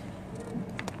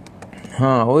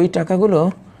 হ্যাঁ, ওই টাকাগুলো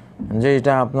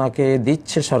যেটা আপনাকে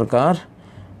দিচ্ছে সরকার,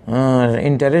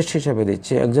 ইন্টারেস্ট হিসেবে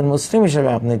দিচ্ছে, একজন মুসলিম হিসেবে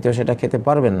আপনি তো সেটা খেতে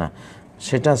পারবেন না।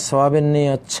 সেটা সওয়াবের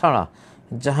নিয়ত ছাড়া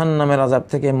জাহান্নামের আযাব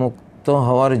থেকে মুক্ত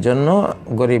হওয়ার জন্য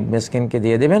গরিব মিসকিনকে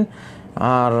দিয়ে দেবেন।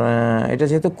 আর এটা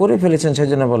যেহেতু করে ফেলেছেন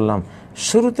সেজন্য বললাম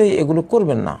শুরুতেই এগুলো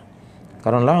করবেন না,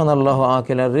 কারণ লাআনাল্লাহু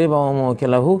আকিলা রিবা ওয়া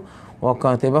মুকিলাহু ওয়া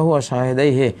কাতিবাহু ওয়া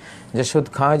শাহিদাইহি, যে সুদ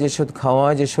খায়, যে সুদ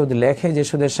খাওয়ায়, যে সুদ লেখে, যে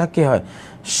সুদের সাক্ষী হয়,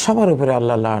 সবার উপরে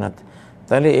আল্লাহ লানত।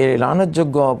 তাহলে এই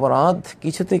লানতযোগ্য অপরাধ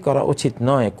কিছুতেই করা উচিত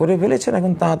নয়। করে ফেলেছেন,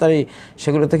 এখন তাড়াতাড়ি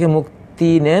সেগুলো থেকে মুক্তি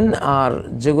নেন। আর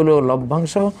যেগুলো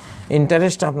লভ্যাংশ,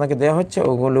 ইন্টারেস্ট আপনাকে দেওয়া হচ্ছে,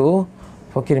 ওগুলো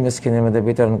ফকির মিসকিনের মধ্যে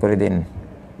বিতরণ করে দিন।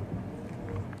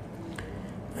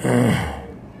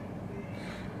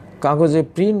 কাগজে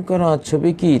প্রিন্ট করা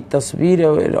ছবি কি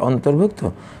তাসবিরের অন্তর্ভুক্ত?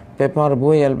 পেপার,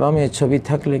 বই, অ্যালবামে ছবি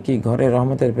থাকলে কি ঘরে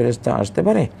রহমতের ফেরেশতা আসতে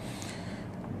পারে?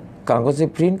 কাগজে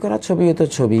প্রিন্ট করা ছবিও তো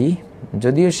ছবি,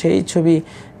 যদিও সেই ছবি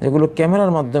যেগুলো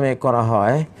ক্যামেরার মাধ্যমে করা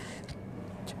হয়,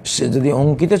 সে যদি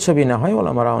অঙ্কিত ছবি না হয়,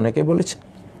 ওলামারা অনেকে বলেছে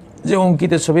যে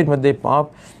অঙ্কিত ছবির মধ্যে পাপ,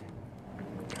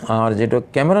 আর যেটা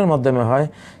ক্যামেরার মাধ্যমে হয়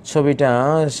ছবিটা,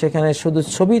 সেখানে শুধু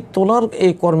ছবি তোলার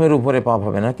এই কর্মের উপরে পাপ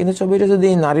হবে না, কিন্তু ছবিটা যদি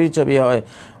নারীর ছবি হয়,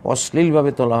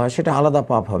 অশ্লীলভাবে তোলা হয়, সেটা আলাদা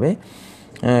পাপ হবে।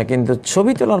 কিন্তু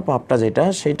ছবি তোলার পাপটা যেটা,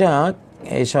 সেটা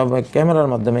এইসব ক্যামেরার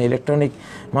মাধ্যমে, ইলেকট্রনিক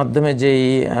মাধ্যমে যেই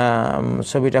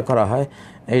ছবিটা করা হয়,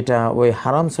 এটা ওই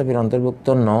হারাম ছবির অন্তর্ভুক্ত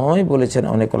নয় বলেছেন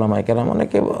অনেক ওলামায়ে কেরাম।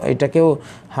 অনেকে এটাকেও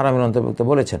হারামের অন্তর্ভুক্ত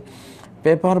বলেছেন।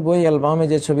 পেপার, বই, অ্যালবামে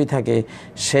যে ছবি থাকে,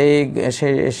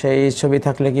 সেই ছবি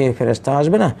থাকলে কি ফেরেশতা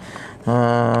আসবে না?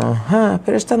 হ্যাঁ,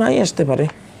 ফেরেশতা নাই আসতে পারে,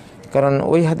 কারণ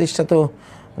ওই হাদিসটা তো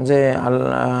যে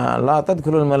লা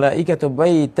তাদখুলুল মালাইকাতু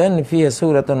বাইতান ফিহি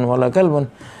সূরাতুন ওয়ালা কালবুন,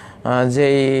 যে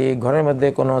ঘরের মধ্যে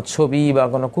কোনো ছবি বা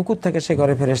কোনো কুকুর থাকে সে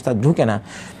ঘরে ফেরেশতা ঢুকে না।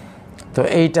 তো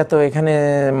এইটা তো এখানে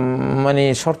মানে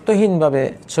শর্তহীনভাবে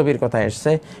ছবির কথা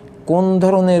এসছে। কোন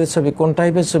ধরনের ছবি, কোন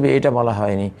টাইপের ছবি, এটা বলা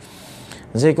হয়নি।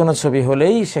 যে কোনো ছবি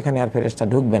হলেই সেখানে আর ফেরেশতা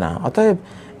ঢুকবে না। অতএব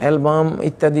অ্যালবাম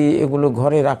ইত্যাদি এগুলো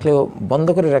ঘরে রাখলেও বন্ধ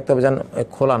করে রাখতে হবে, যেন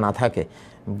খোলা না থাকে।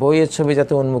 বইয়ের ছবি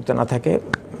যাতে উন্মুক্ত না থাকে,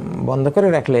 বন্ধ করে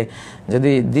রাখলে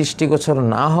যদি দৃষ্টিগোচর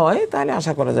না হয় তাহলে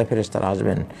আশা করা যায় ফেরেশতারা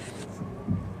আসবেন।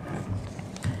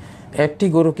 একটি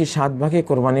গরু কি 7 ভাগে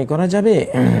কোরবানি করা যাবে?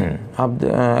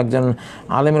 একজন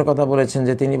আলেমের কথা বলেছেন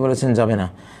যে তিনি বলেছেন যাবে না।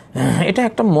 এটা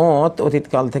একটা মত,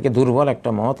 অতীতকাল থেকে দুর্বল একটা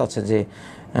মত আছে যে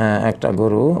একটা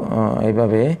গরু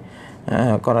এইভাবে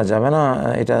করা যাবে না।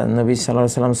 এটা নবী সাল্লাল্লাহু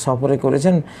আলাইহি সাল্লাম সফরে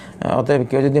করেছেন। অতএব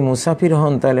কেউ যদি মুসাফির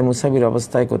হন তাহলে মুসাফির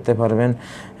অবস্থায় করতে পারবেন,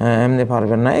 এমনি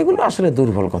পারবেন না। এগুলো আসলে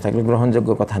দুর্বল কথা, এগুলো গ্রহণযোগ্য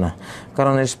কথা না।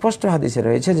 কারণ স্পষ্ট হাদিসে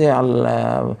রয়েছে যে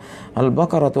আল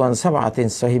বাকারাতু আন সাবআতিন,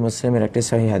 সহিহ মুসলিমের একটি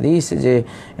সহিহ হাদিস, যে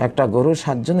একটা গরু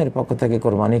 7 জনের পক্ষ থেকে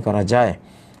কোরবানি করা যায়।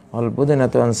 আল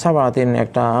বুদিনাতু আন সাবআতিন,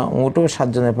 একটা উটও 7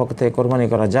 জনের পক্ষ থেকে কোরবানি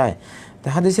করা যায়। তো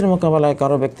হাদিসের মোকাবেলায়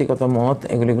কারো ব্যক্তিগত মত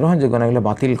এগুলি গ্রহণযোগ্য না, এগুলো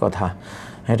বাতিল কথা।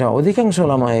 এটা অধিকাংশ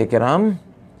ওলামায়ে কেরাম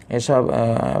এসব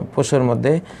পশুর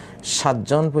মধ্যে 7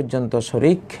 জন পর্যন্ত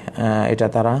শরিক, এটা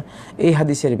তারা এই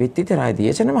হাদিসের ভিত্তিতে রায়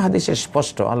দিয়েছেন। এবং হাদিসে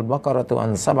স্পষ্ট আল বাকারাতু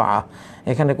আন সাবআ,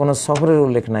 এখানে কোনো সফরের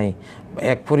উল্লেখ নাই,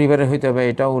 এক পরিবারে হইতে হবে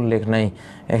এটাও উল্লেখ নাই,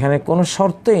 এখানে কোনো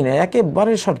শর্তই নেই,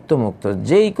 একেবারে শর্তমুক্ত।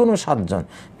 যেই কোনো 7 জন,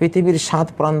 পৃথিবীর 7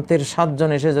 প্রান্তের 7 জন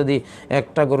এসে যদি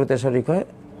একটা গরুতে শরিক হয়,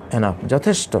 এনাফ,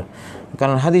 যথেষ্ট।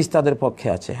 কারণ হাদিস তাদের পক্ষে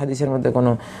আছে, হাদিসের মধ্যে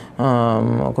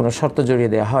কোনো শর্ত জড়িয়ে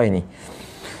দেওয়া হয়নি।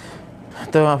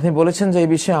 তো আপনি বলেছেন যে এই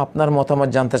বিষয়ে আপনার মতামত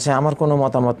জানতে চাই। আমার কোনো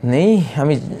মতামত নেই,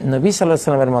 আমি নবী সাল্লাল্লাহু আলাইহি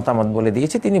সাল্লামের মতামত বলে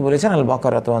দিয়েছি। তিনি বলেছেন আল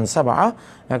বাকারাতু আন সাবআ,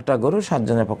 একটা গরু 7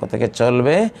 জনের পক্ষ থেকে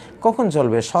চলবে। কখন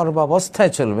চলবে?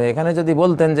 সর্বাবস্থায় চলবে। এখানে যদি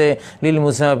বলতেন যে লিল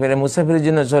মুসাফির, মুসাফিরের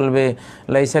জন্য চলবে,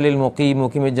 লাইসা লিল মুকিম,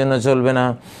 মুকিমের জন্য চলবে না,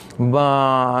 বা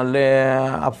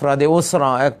আফরাদে ওসরা,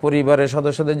 এক পরিবারের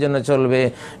সদস্যদের জন্য চলবে,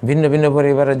 ভিন্ন ভিন্ন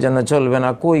পরিবারের জন্য চলবে না,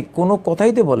 কোনো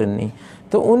কথাই তো বলেননি।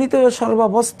 তো উনি তো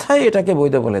সর্বাবস্থায় এটাকে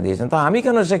বৈধ বলে দিয়েছেন। তো আমি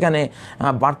কেন সেখানে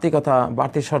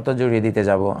বাড়তি শর্ত জড়িয়ে দিতে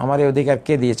যাব? আমার এই অধিকার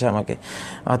কে দিয়েছে আমাকে?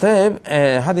 অতএব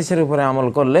হাদিসের উপরে আমল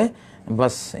করলে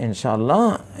বাস ইনশাআল্লাহ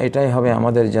এটাই হবে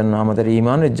আমাদের জন্য, আমাদের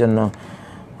ঈমানের জন্য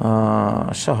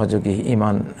সহযোগী,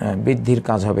 ঈমান বৃদ্ধির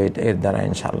কাজ হবে এর দ্বারা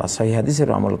ইনশাআল্লাহ। সহিহ হাদিসের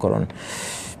আমল করুন।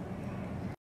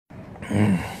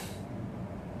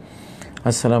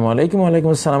 আসসালামু আলাইকুম। ওয়ালাইকুম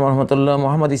আসসালাম রহমতুল্লাহ।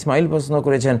 মোহাম্মদ ইসমাইল প্রশ্ন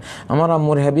করেছেন, আমার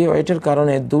আম্মুর হেভি ওয়েটের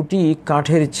কারণে 2টি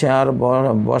কাঠের চেয়ার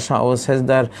বসা ও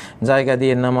সেজদার জায়গা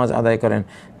দিয়ে নামাজ আদায় করেন।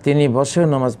 তিনি বসেও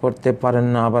নামাজ পড়তে পারেন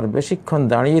না, আবার বেশিক্ষণ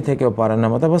দাঁড়িয়ে থেকেও পারেন না।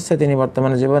 মতাবস্থায় তিনি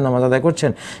বর্তমানে যেভাবে নামাজ আদায়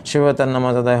করছেন সেভাবে তার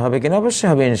নামাজ আদায় হবে কিনা? অবশ্যই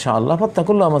হবে ইনশাআল্লাহ।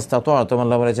 ফাত্তাকুল্লাহ মাস্তাতা'তুম,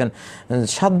 আল্লাহ বলেছেন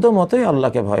সাধ্য মতোই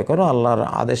আল্লাহকে ভয় করো, আল্লাহর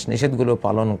আদেশ নিষেধগুলো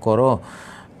পালন করো।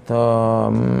 তো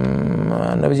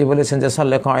নবীজি বলেছেন যে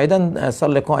সাল্লে কায়দান,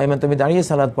 তুমি দাঁড়িয়ে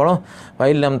সালাত পড়ো।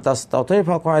 ফাইল্লাম তাসতাতি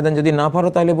ফাকায়দান, যদি না পারো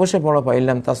তাহলে বসে পড়ো।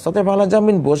 ফাইল্লাম তাসতাতি ফালা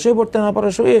জামিন, বসে পড়তে না পারো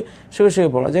শুয়ে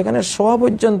পড়ো। যেখানে শোয়া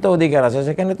পর্যন্ত অধিকার আছে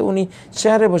সেখানে তো উনি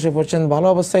চেয়ারে বসে পড়ছেন, ভালো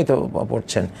অবস্থায় তো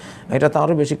পড়ছেন, এটা তো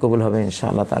আরও বেশি কবুল হবে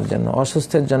ইনশাআল্লাহ তার জন্য।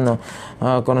 অসুস্থের জন্য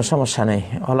কোনো সমস্যা নেই।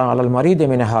 আলাল মারিদ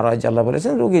মিন হারাজ, আল্লাহ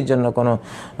বলেছেন রোগীর জন্য কোনো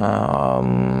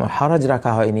হারাজ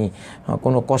রাখা হয়নি,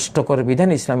 কোনো কষ্টকর বিধান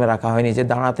ইসলামে রাখা হয়নি যে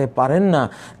দাঁড়াতে পারেন না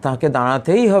তাকে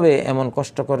দাঁড়াতেই হবে এমন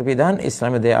কষ্টকর বিধান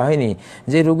ইসলামে দেওয়া হয়নি।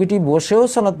 যে রোগীটি বসেও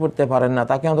সালাত পড়তে পারেন না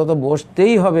তাকে অন্তত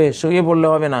বসতেই হবে, শুয়ে পড়লে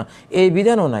হবে না, এই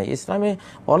বিধানও নাই ইসলামে।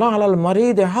 ওয়ালা আলাল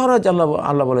মারিদ হারাজ,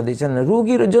 আল্লাহ বলে দিয়েছেন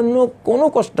রোগীর জন্য কোনো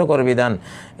কষ্টকর বিধান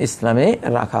ইসলামে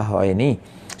রাখা হয়নি।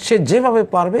 সে যেভাবে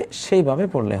পারবে সেইভাবে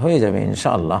পড়লে হয়ে যাবে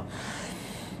ইনশাআল্লাহ।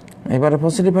 এবারে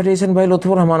প্রশ্নটি পাঠিয়েছেন ভাই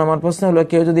লুৎফুর রহমান। আমার প্রশ্ন হলো,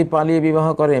 কেউ যদি পালিয়ে বিবাহ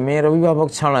করে মেয়ের অভিভাবক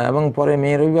ছাড়া এবং পরে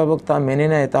মেয়ের অভিভাবক তা মেনে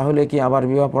নেয়, তাহলে কি আবার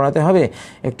বিবাহ পড়াতে হবে?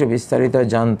 একটু বিস্তারিত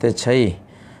জানতে চাই।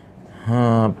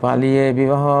 হ্যাঁ, পালিয়ে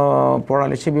বিবাহ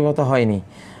পড়ালে সে বিবাহ তো হয়নি।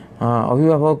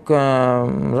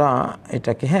 অভিভাবকরা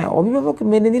এটাকে, হ্যাঁ অভিভাবক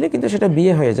মেনে নিলে কিন্তু সেটা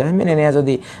বিয়ে হয়ে যায়। মেনে নেওয়া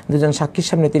যদি দুজন সাক্ষীর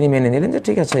সামনে তিনি মেনে নিলেন যে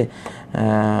ঠিক আছে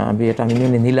বিয়েটা আমি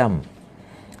মেনে নিলাম,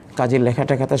 কাজের লেখা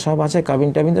টেখাতে সব আছে, কাবিন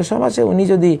টাবিন তো সব আছে, উনি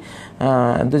যদি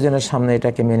দুজনের সামনে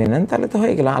এটাকে মেনে নেন তাহলে তো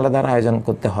হয়ে গেল, আলাদার আয়োজন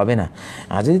করতে হবে না।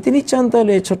 আর যদি তিনি চান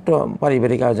তাহলে ছোট্ট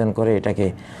পারিবারিক আয়োজন করে এটাকে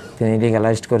তিনি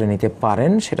লিগ্যালাইজড করে নিতে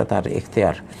পারেন, সেটা তার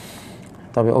ইখতিয়ার।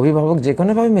 তবে অভিভাবক যে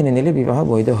কোনোভাবে মেনে নিলে বিবাহ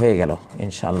বৈধ হয়ে গেল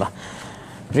ইনশাআল্লাহ।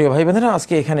 প্রিয় ভাই বোনেরা,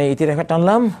 আজকে এখানে ইতিরেখা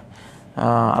টানলাম।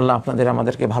 আল্লাহ আপনাদের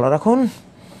আমাদেরকে ভালো রাখুন।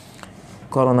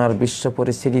 করোনার বিশ্ব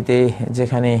পরিস্থিতিতে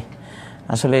যেখানে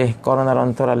আসলে করোনার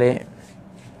অন্তরালে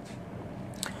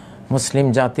মুসলিম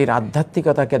জাতির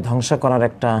আধ্যাত্মিকতাকে ধ্বংস করার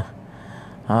একটা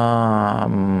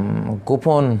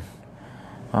গোপন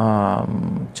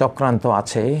চক্রান্ত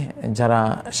আছে, যারা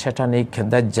স্যাটানিক,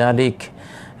 দাজ্জালিক,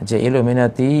 যে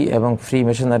ইলুমিনাতি এবং ফ্রি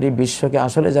মেশনারি বিশ্বকে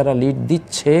আসলে যারা লিড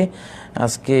দিচ্ছে,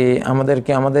 আজকে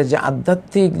আমাদেরকে আমাদের যে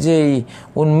আধ্যাত্মিক যেই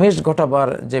উন্মেষ ঘটাবার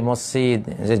যে মসজিদ,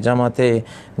 যে জামাতে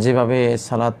যেভাবে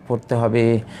সালাত পড়তে হবে,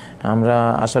 আমরা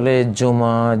আসলে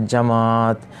জুমা,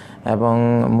 জামাত এবং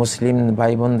মুসলিম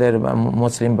ভাই বোনদের,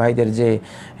 মুসলিম ভাইদের যে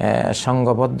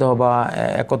সংঘবদ্ধ বা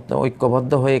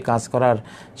ঐক্যবদ্ধ হয়ে কাজ করার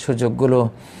সুযোগগুলো,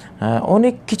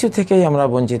 অনেক কিছু থেকেই আমরা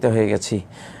বঞ্চিত হয়ে গেছি।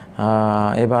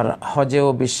 এবার হজেও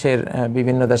বিশ্বের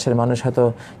বিভিন্ন দেশের মানুষ হয়তো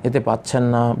যেতে পাচ্ছেন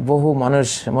না, বহু মানুষ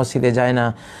মসজিদে যায় না,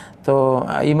 তো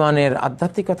ইমানের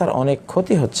আধ্যাত্মিকতার অনেক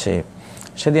ক্ষতি হচ্ছে।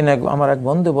 সেদিন আমার এক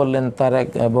বন্ধু বললেন তার এক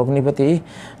ভগ্নিপতি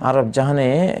আরব জাহানে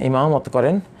ইমামত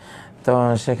করেন, তো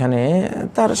সেখানে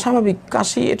তার স্বাভাবিক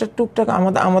কাশি, এটা টুকটাক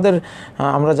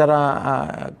আমরা যারা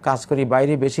কাজ করি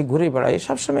বাইরে বেশি ঘুরে বেড়াই,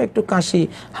 সবসময় একটু কাশি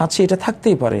হাঁচি এটা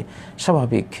থাকতেই পারে,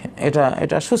 স্বাভাবিক,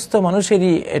 এটা সুস্থ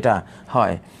মানুষেরই এটা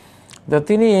হয়। তো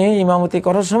তিনি ইমামতি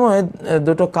করার সময়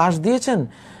দুটো কাশ দিয়েছেন,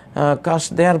 কাশ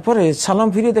দেওয়ার পরে সালাম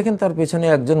ফিরিয়ে দেখেন তার পেছনে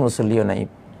একজন মুসল্লিও নাই।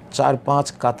 4-5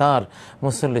 কাতার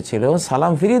মুসল্লি ছিল,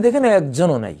 সালাম ফিরিয়ে দেখেন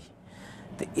একজনও নাই।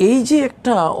 এই যে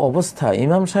একটা অবস্থা,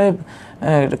 ইমাম সাহেব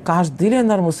কাজ দিলেন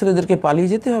আর মুসল্লিদেরকে পালিয়ে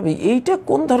যেতে হবে, এইটা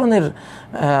কোন ধরনের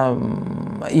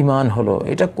ইমান হলো?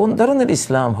 এটা কোন ধরনের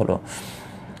ইসলাম হলো?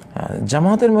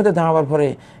 জামাতের মধ্যে দাঁড়াবার পরে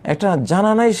একটা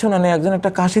জানা নাই শোনা নেই, একজন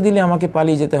একটা কাশি দিলে আমাকে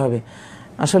পালিয়ে যেতে হবে।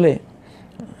 আসলে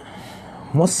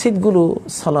মসজিদগুলো,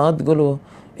 সালাদগুলো,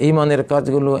 ইমানের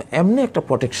কাজগুলো এমনি একটা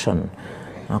প্রোটেকশন,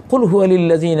 কুল হুয়া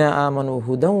লিল্লাযিনা আমানু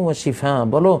হুদাও ওয়া শিফা,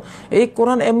 বলো এই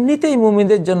কোরআন এমনিতেই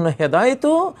মুমিনদের জন্য হেদায়েত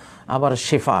আবার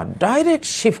শিফা, ডাইরেক্ট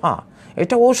শিফা,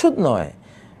 এটা ওষুধ নয়।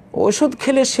 ওষুধ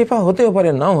খেলে শিফা হতেও পারে,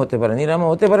 নাও হতে পারে, নিরাময়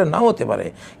হতে পারে, নাও হতে পারে,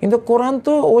 কিন্তু কোরআন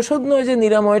তো ওষুধ নয় যে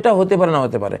নিরাময়টা হতে পারে না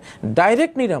হতে পারে,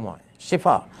 ডাইরেক্ট নিরাময়,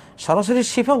 শিফা, সরাসরি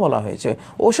শিফা বলা হয়েছে,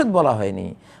 ওষুধ বলা হয়নি।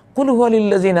 কুল হুয়া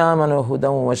লিল্লাযিনা আমানু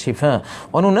হুদাও ওয়া শিফা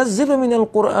ওয়া নুনাজ্জিলু মিনাল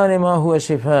কুরআনি মা হুয়া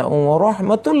শিফাউন ওয়া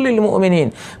রাহমাতুল লিল মুমিনিন,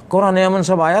 কোরআনে এমন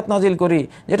সব আয়াত নাজিল করি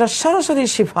যেটা সরাসরি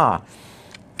শিফা।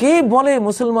 কে বলে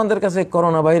মুসলমানদের কাছে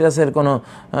করোনা ভাইরাসের কোনো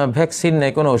ভ্যাকসিন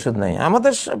নেই, কোনো ওষুধ নেই?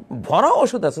 আমাদের ভরা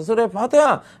ওষুধ আছে, সূরা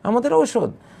ফাতিহা আমাদের ওষুধ।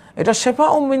 এটা শেফা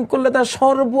মিন কুল্লি দা,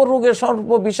 সর্বরোগে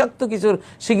সর্ববিষাক্ত কিছুর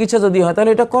চিকিৎসা যদি হয়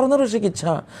তাহলে এটা করোনারও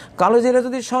চিকিৎসা। কালোজিরা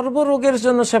যদি সর্বরোগের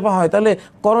জন্য শেফা হয় তাহলে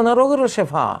করোনা রোগেরও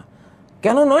শেফা,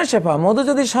 কেন নয় শেফা? মধু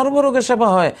যদি সর্বরোগের শেফা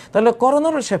হয় তাহলে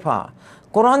করোনারও শেফা।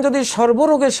 কোরআন যদি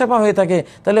সর্বরোগের শেফা হয়ে থাকে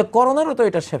তাহলে করোনারও তো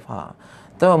এটা শেফা।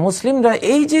 তো মুসলিমরা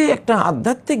এই যে একটা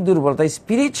আধ্যাত্মিক দুর্বলতা,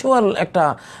 স্পিরিচুয়াল একটা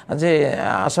যে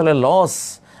আসলে লস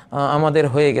আমাদের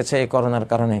হয়ে গেছে এই করোনার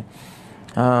কারণে,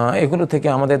 এগুলো থেকে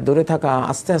আমাদের দূরে থাকা,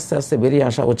 আস্তে আস্তে আস্তে বেরিয়ে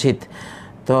আসা উচিত।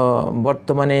 তো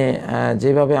বর্তমানে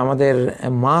যেভাবে আমাদের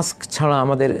মাস্ক ছাড়া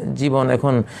আমাদের জীবন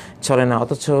এখন চলে না,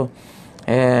 অথচ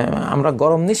আমরা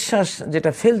গরম নিঃশ্বাস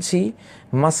যেটা ফেলছি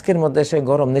মাস্কের মধ্যে, সেই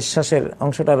গরম নিঃশ্বাসের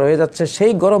অংশটা রয়ে যাচ্ছে,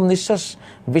 সেই গরম নিঃশ্বাস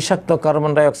বিষাক্ত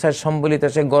কার্বন ডাইঅক্সাইড সম্বলিত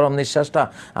সেই গরম নিঃশ্বাসটা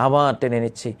আবার টেনে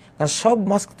নিচ্ছি। কারণ সব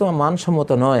মাস্ক তো মানসম্মত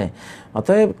নয়,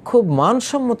 অতএব খুব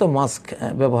মানসম্মত মাস্ক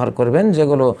ব্যবহার করবেন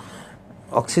যেগুলো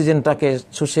অক্সিজেনটাকে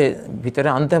শুষে ভিতরে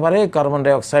আনতে পারে, কার্বন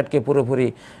ডাইঅক্সাইডকে পুরোপুরি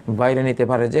বাইরে নিতে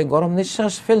পারে। যে গরম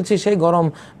নিঃশ্বাস ফেলছি সেই গরম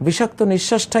বিষাক্ত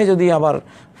নিঃশ্বাসটাই যদি আবার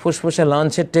ফুসফুসে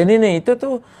লাঞ্চে টেনে নেই তো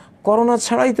করোনা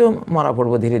ছাড়াই তো মারা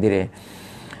পড়বো ধীরে ধীরে।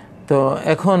 তো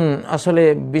এখন আসলে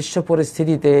বিশ্ব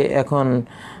পরিস্থিতিতে এখন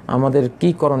আমাদের কি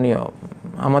করণীয়?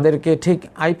 আমাদেরকে ঠিক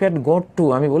আইপ্যাড গো 2,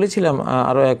 আমি বলেছিলাম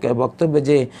আরও এক বক্তব্যে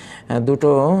যে দুটো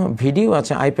ভিডিও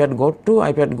আছে, আইপ্যাড গো 2,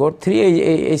 আইপ্যাড গো 3,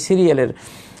 এই সিরিয়ালের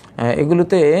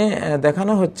এগুলোতে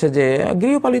দেখানো হচ্ছে যে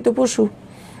গৃহপালিত পশু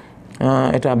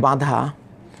এটা বাধা।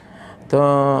 তো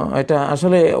এটা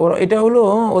আসলে এটা হলো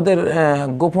ওদের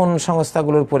গোপন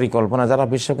সংস্থাগুলোর পরিকল্পনা, যারা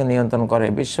বিশ্বকে নিয়ন্ত্রণ করে,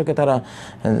 বিশ্বকে তারা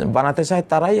বানাতে চায়,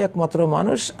 তারাই একমাত্র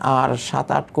মানুষ। আর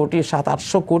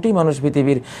 700-800 কোটি মানুষ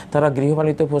পৃথিবীর, তারা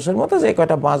গৃহপালিত পশুর মতো যে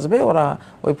কয়টা বাঁচবে ওরা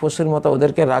ওই পশুর মতো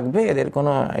ওদেরকে রাখবে। এদের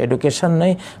কোনো এডুকেশন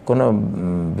নেই, কোনো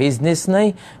বিজনেস নেই,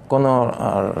 কোনো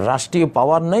রাষ্ট্রীয়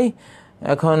পাওয়ার নেই।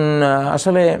 এখন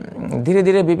আসলে ধীরে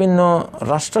ধীরে বিভিন্ন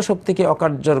রাষ্ট্রশক্তিকে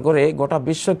অকার্যকর করে গোটা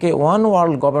বিশ্বকে ওয়ান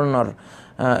ওয়ার্ল্ড গভর্নর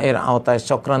এর আওতায়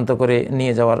চক্রান্ত করে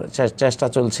নিয়ে যাওয়ার চেষ্টা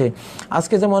চলছে।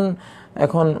 আজকে যেমন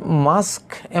এখন মাস্ক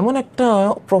এমন একটা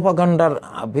প্রোপাগান্ডার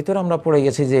ভিতরে আমরা পড়ে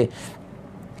গেছি যে,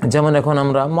 যেমন এখন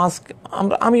আমরা মাস্ক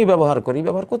আমি ব্যবহার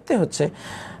করতে হচ্ছে।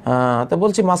 তো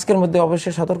বলছি মাস্কের মধ্যে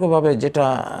অবশ্যই সতর্কভাবে, যেটা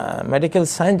মেডিকেল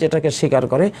সায়েন্স যেটাকে স্বীকার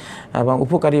করে এবং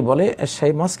উপকারী বলে,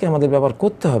 সেই মাস্কে আমাদের ব্যবহার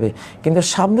করতে হবে। কিন্তু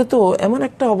সামনে তো এমন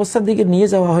একটা অবস্থার দিকে নিয়ে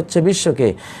যাওয়া হচ্ছে বিশ্বকে,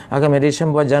 আগামী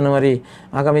ডিসেম্বর জানুয়ারি,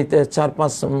 আগামীতে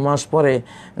 4-5 মাস পরে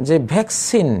যে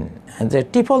ভ্যাকসিন, যে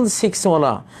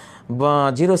 666ওয়ালা বা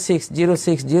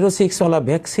 060606ওয়ালা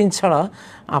ভ্যাকসিন ছাড়া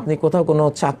আপনি কোথাও কোনো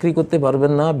চাকরি করতে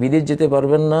পারবেন না, বিদেশ যেতে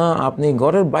পারবেন না, আপনি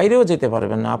ঘরের বাইরেও যেতে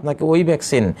পারবেন না। আপনাকে ওই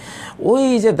ভ্যাকসিন, ওই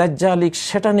যে দাজ্জালিক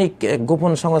শয়তানিক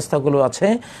গোপন সংস্থাগুলো আছে,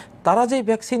 তারা যে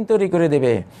ভ্যাকসিন তৈরি করে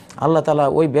দেবে, আল্লাহ তাআলা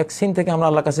ওই ভ্যাকসিন থেকে আমরা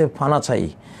আল্লাহর কাছে ফানা চাই।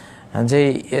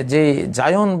 যে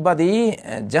জায়নবাদী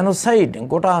জেনোসাইড,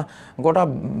 গোটা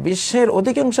বিশ্বের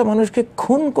অধিকাংশ মানুষকে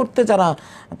খুন করতে যারা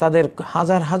তাদের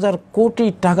হাজার হাজার কোটি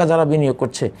টাকা যারা বিনিয়োগ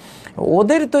করছে,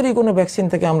 ওদের তৈরি কোনো ভ্যাকসিন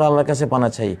থেকে আমরা আল্লাহর কাছে পানা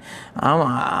চাই।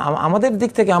 আমাদের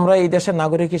দিক থেকে আমরা এই দেশের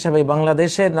নাগরিক হিসাবে,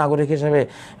 বাংলাদেশের নাগরিক হিসাবে,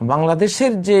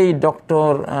 বাংলাদেশের যেই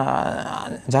ডক্টর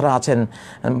যারা আছেন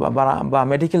বা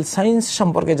মেডিকেল সায়েন্স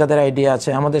সম্পর্কে যাদের আইডিয়া আছে,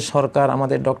 আমাদের সরকার,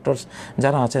 আমাদের ডক্টর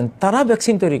যারা আছেন, তারা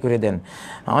ভ্যাকসিন তৈরি করে দেন।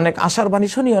 অনেক আশার বাণী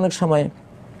শুনি, অনেক সময়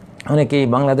অনেকেই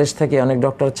বাংলাদেশ থেকে অনেক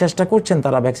ডক্টর চেষ্টা করছেন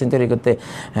তারা ভ্যাকসিন তৈরি করতে।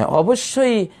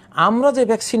 অবশ্যই আমরা যে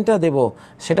ভ্যাকসিনটা দেব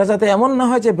সেটা যাতে এমন না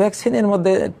হয় যে ভ্যাকসিনের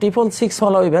মধ্যে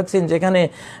 666ওয়ালা ওই ভ্যাকসিন, যেখানে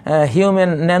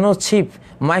হিউম্যান ন্যানো চিপ,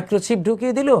 মাইক্রোচিপ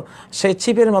ঢুকিয়ে দিল, সেই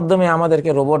চিপের মাধ্যমে আমাদেরকে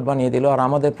রোবট বানিয়ে দিল, আর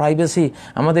আমাদের প্রাইভেসি,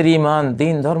 আমাদের ইমান,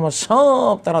 দিন, ধর্ম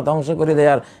সব তারা ধ্বংস করে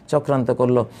দেওয়ার চক্রান্ত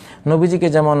করলো। নবীজিকে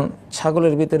যেমন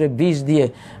ছাগলের ভিতরে বিষ দিয়ে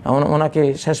ওনাকে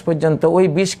শেষ পর্যন্ত ওই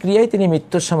বিষ ক্রিয়ায় তিনি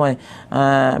মৃত্যুর সময়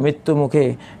মৃত্যু মুখে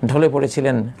ঢলে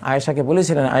পড়েছিলেন। আয়েশাকে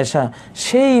বলেছিলেন, আয়েশা,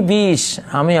 সেই বিষ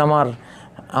আমি আমার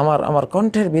আমার আমার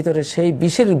কণ্ঠের ভিতরে সেই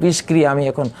বিষের বিষক্রিয়া আমি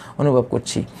এখন অনুভব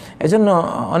করছি। এজন্য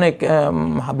অনেক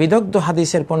বিদগ্ধ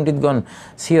হাদিসের পণ্ডিতগণ,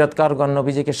 সিরাতকারগণ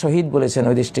নবীজিকে শহীদ বলেছেন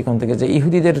ওই দৃষ্টিকোণ থেকে, যে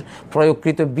ইহুদিদের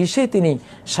প্রয়োগকৃত বিষে তিনি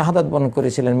শাহাদাত বরণ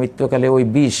করেছিলেন। মৃত্যুকালে ওই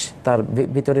বিষ তার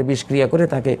ভিতরে বিষক্রিয়া করে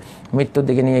তাকে মৃত্যুর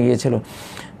দিকে নিয়ে গিয়েছিল।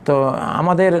 তো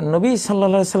আমাদের নবী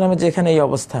সাল্লাল্লাহু আলাইহি সাল্লামের যেখানে এই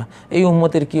অবস্থা, এই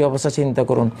উম্মতের কি অবস্থা চিন্তা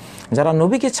করুন। যারা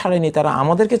নবীকে ছাড়েনি তারা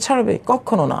আমাদেরকে ছাড়বে?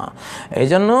 কখনো না। এই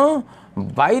জন্য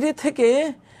বাইরে থেকে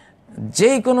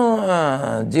যেই কোনো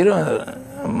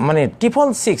মানে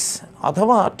 666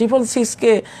 অথবা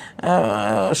 666কে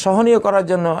সহনীয় করার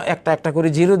জন্য একটা একটা করে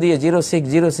জিরো দিয়ে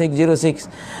 060606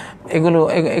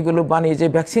 এগুলো বানিয়ে যে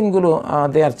ভ্যাকসিনগুলো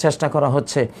দেওয়ার চেষ্টা করা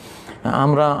হচ্ছে,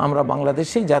 আমরা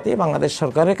বাংলাদেশি জাতি, বাংলাদেশ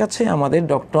সরকারের কাছে, আমাদের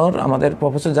ডক্টর, আমাদের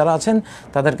প্রফেসর যারা আছেন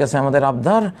তাদের কাছে আমাদের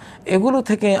আবদার, এগুলো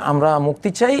থেকে আমরা মুক্তি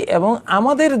চাই। এবং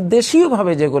আমাদের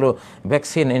দেশীয়ভাবে যেগুলো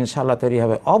ভ্যাকসিন ইনশাআল্লাহ তৈরি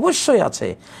হবে, অবশ্যই আছে।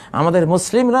 আমাদের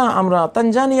মুসলিমরা, আমরা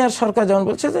তানজানিয়ার সরকার যেমন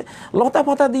বলছে যে লতা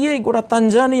পাতা দিয়েই গোটা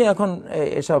তানজানিয়া এখন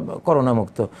এসব করোনা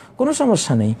মুক্ত, কোনো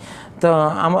সমস্যা নেই। তো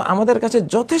আমাদের কাছে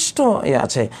যথেষ্ট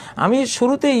আছে। আমি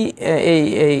শুরুতেই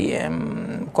এই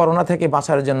করোনা থেকে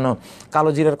বাঁচার জন্য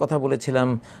কালোজিরার কথা বলেছিলাম।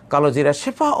 কালোজিরা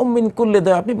শেফা উম্মিন কুল্লে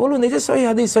দা। আপনি বলুন, এই যে সহিহ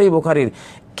হাদিস, সহিহ বুখারীর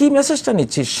কি মেসেজটা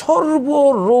নিচ্ছি?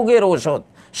 সর্বরোগের ঔষধ।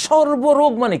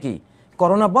 সর্বরোগ মানে কি?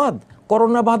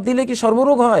 করোনা বাদ দিলে কি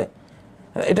সর্বরোগ হয়?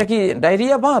 এটা কি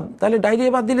ডায়রিয়া বাদ? তাহলে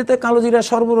ডায়রিয়া বাদ দিলে তো কালোজিরা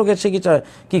সর্বরোগের চিকিৎসা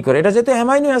কি করে? এটা যেহেতু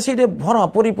অ্যামাইনো অ্যাসিডে ভরা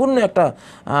পরিপূর্ণ একটা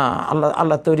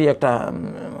আল্লাহ তৈরি একটা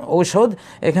ঔষধ,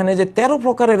 এখানে যে 13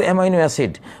 প্রকারের অ্যামাইনো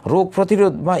অ্যাসিড রোগ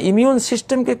প্রতিরোধ বা ইমিউন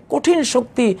সিস্টেমকে কঠিন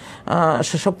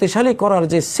শক্তিশালী করার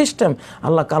যে সিস্টেম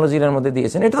আল্লাহ কালোজিরার মধ্যে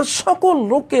দিয়েছেন, এটা সকল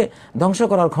রোগকে ধ্বংস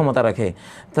করার ক্ষমতা রাখে।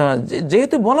 তা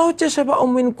যেহেতু বলা হচ্ছে সেবা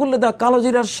উম্মিন কুল্লে দা,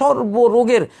 কালোজিরার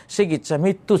সর্বরোগের চিকিৎসা,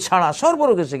 মৃত্যু ছাড়া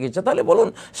সর্বরোগের চিকিৎসা। তাহলে বলুন,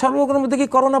 সর্বরোগের মধ্যে কি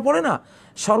করোনা পড়ে না?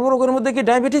 সর্বরোগের মধ্যে কি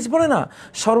ডায়াবেটিস পড়ে না?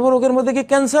 সর্বরোগের মধ্যে কি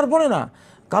ক্যান্সার পড়ে না?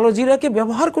 কালোজিরাকে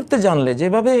ব্যবহার করতে জানলে,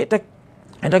 যেভাবে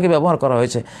এটাকে ব্যবহার করা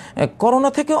হয়েছে, করোনা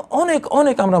থেকে অনেক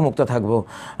অনেক আমরা মুক্ত থাকব।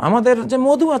 আমাদের যে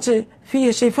মধু আছে,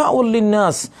 ফিহে শিফাউল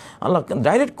লিন্নাস, আল্লাহ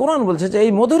ডাইরেক্ট কোরআন বলছে যে এই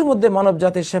মধুর মধ্যে মানব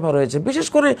জাতির সেবা রয়েছে, বিশেষ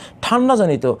করে ঠান্ডা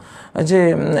জনিত। যে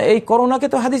এই করোনাকে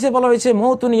তো হাদিসে বলা হয়েছে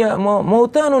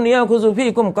মৌতানু নিয়াখুযু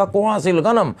ফীকুম কাকওয়াসিল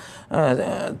গানাম,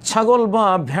 ছাগল বা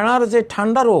ভেড়ার যে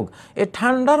ঠান্ডা রোগ, এই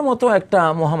ঠান্ডার মতো একটা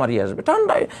মহামারী আসবে।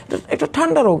 একটা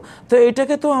ঠান্ডা রোগ। তো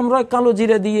এটাকে তো আমরা কালো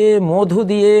জিরা দিয়ে, মধু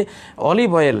দিয়ে,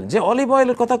 অলিভ অয়েল, যে অলিভ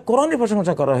অয়েলের কথা কোরআনে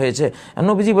প্রশংসা করা হয়েছে,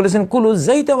 নবীজি বলেছেন কুলু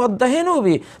যাইতা ওয়াদ্দাহিনু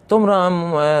বি, তোমরা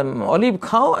অলিভ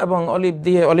খাও এবং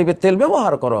অলিভের তেল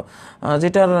ব্যবহার করো,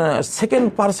 যেটার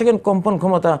পার সেকেন্ড কম্পন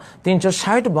ক্ষমতা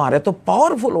 360 বার। এত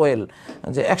পাওয়ারফুল অয়েল,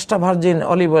 যে এক্সট্রা ভার্জিন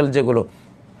অলিভ অয়েল যেগুলো।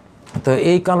 তো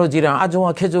এই কালো জিরা, আজওয়া,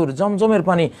 খেজুর, জমজমের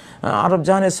পানি, আরব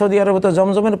জাহানে সৌদি আরবে তো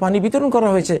জমজমের পানি বিতরণ করা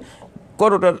হয়েছে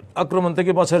করোনার আক্রমণ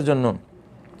থেকে বাঁচার জন্য।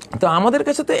 তো আমাদের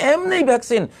কাছে তো এমনি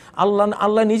ভ্যাকসিন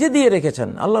আল্লাহ নিজে দিয়ে রেখেছেন।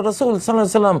 আল্লাহ রাসূল সাল্লাল্লাহু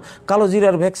আলাইহি সাল্লাম কালো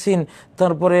জিরার ভ্যাকসিন,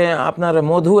 তারপরে আপনার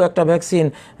মধু একটা ভ্যাকসিন,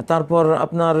 তারপর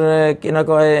আপনার কিনা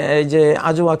কয় এই যে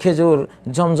আজওয়া, খেজুর,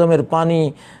 জমজমের পানি,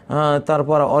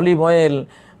 তারপর অলিভ অয়েল,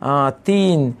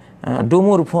 তিন,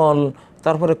 ডুমুর ফল,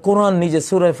 তারপরে কোরআন নিজে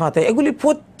সূরা ফাতিহা, এগুলি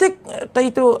প্রত্যেকটাই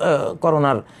তো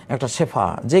করোনার একটা শেফা,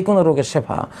 যে কোনো রোগের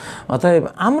শেফা। অতএব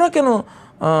আমরা কেন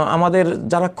আমাদের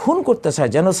যারা খুন করতে চায়,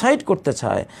 জেনোসাইড করতে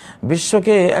চায়,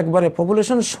 বিশ্বকে একবারে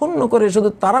পপুলেশন শূন্য করে শুধু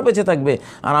তারা বেঁচে থাকবে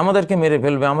আর আমাদেরকে মেরে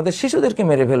ফেলবে, আমাদের শিশুদেরকে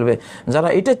মেরে ফেলবে, যারা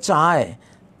এটা চায়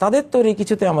তাদের তৈরি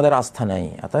কিছুতে আমাদের আস্থা নেই।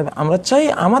 অতএব আমরা চাই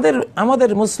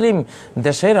আমাদের মুসলিম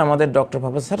দেশের আমাদের ডক্টর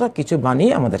প্রফেসররা কিছু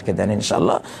বানিয়ে আমাদেরকে দেন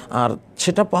ইনশাআল্লাহ। আর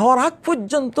সেটা পাওয়ার আগ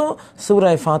পর্যন্ত সূরা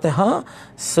ফাতিহা,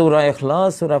 সূরা ইখলাস,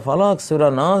 সূরা ফালাক, সূরা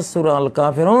নাস, সূরা আল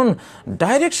কাফিরুন,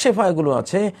 ডাইরেক্ট শেফা এগুলো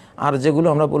আছে। আর যেগুলো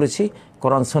আমরা বলেছি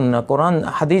কোরআন সুন্নাহ, কোরআন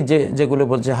হাদিস যেগুলো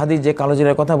বলছে, হাদিস যে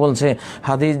কালোজিরার কথা বলছে,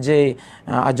 হাদিস যে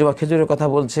আজওয়া খেজুরের কথা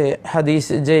বলছে, হাদিস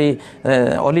যেই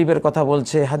অলিভের কথা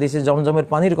বলছে, হাদিসে জমজমের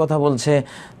পানির কথা বলছে,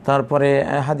 তারপরে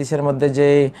হাদিসের মধ্যে যে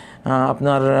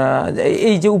আপনার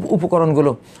এই যে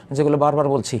উপকরণগুলো যেগুলো বারবার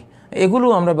বলছি, এগুলো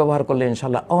আমরা ব্যবহার করলে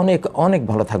ইনশাআল্লাহ অনেক অনেক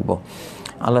ভালো থাকবো।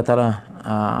 আল্লাহ তাআলা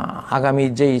আগামী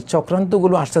যেই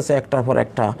চক্রান্তগুলো আসতেছে একটার পর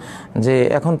একটা, যে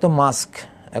এখন তো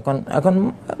এখন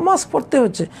মাস্ক পরতে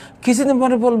হচ্ছে, কিছুদিন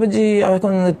পরে বলবে যে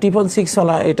এখন 666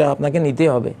 ওয়ালা এটা আপনাকে নিতে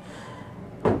হবে।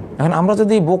 এখন আমরা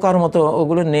যদি বোকার মতো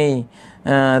ওগুলো নেই,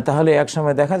 তাহলে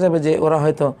একসময় দেখা যাবে যে ওরা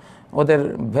হয়তো ওদের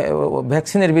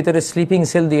ভ্যাকসিনের ভিতরে স্লিপিং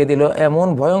সেল দিয়ে দিল, এমন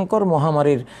ভয়ঙ্কর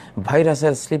মহামারীর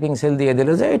ভাইরাসের স্লিপিং সেল দিয়ে দিল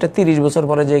যে এটা 30 বছর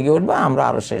পরে জেগে উঠবে, আমরা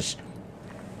আরও শেষ।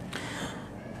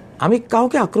 আমি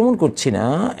কাউকে আক্রমণ করছি না,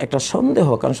 একটা সন্দেহ,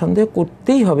 কারণ সন্দেহ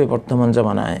করতেই হবে বর্তমান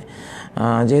জামানায়।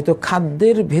 যেহেতু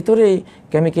খাদ্যের ভেতরে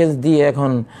কেমিক্যালস দিয়ে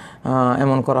এখন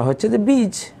এমন করা হচ্ছে যে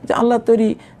বীজ, যে আল্লাহ তৈরি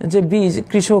যে বীজ,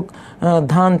 কৃষক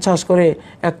ধান চাষ করে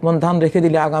 1 মণ ধান রেখে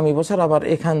দিলে আগামী বছর আবার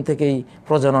এখান থেকেই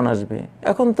প্রজনন আসবে।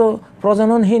 এখন তো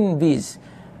প্রজননহীন বীজ,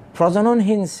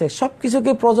 প্রজননহীন সেক্স, সব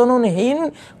কিছুকে প্রজননহীন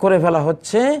করে ফেলা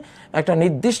হচ্ছে একটা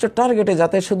নির্দিষ্ট টার্গেটে,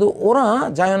 যাতে শুধু ওরা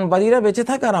জায়নবাদীরা বেঁচে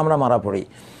থাকে আর আমরা মারা পড়ি।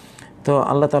 তো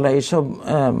আল্লাহ তাআলা এইসব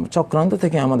চক্রান্ত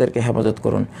থেকে আমাদেরকে হেফাজত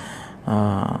করুন।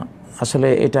 আসলে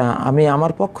এটা আমি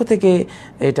আমার পক্ষ থেকে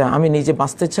এটা আমি নিজে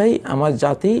বাঁচতে চাই, আমার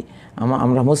জাতি,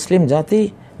 আমরা মুসলিম জাতি,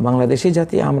 বাংলাদেশি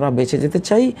জাতি, আমরা বেঁচে যেতে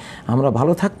চাই, আমরা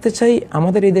ভালো থাকতে চাই।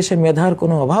 আমাদের এই দেশে মেধার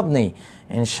কোনো অভাব নেই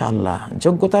ইনশাআল্লাহ,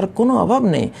 যোগ্যতার কোনো অভাব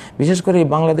নেই। বিশেষ করে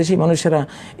বাংলাদেশি মানুষেরা,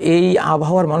 এই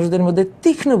আবহাওয়ার মানুষদের মধ্যে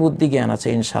তীক্ষ্ণ বুদ্ধি জ্ঞান আছে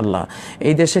ইনশাআল্লাহ।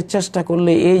 এই দেশের চেষ্টা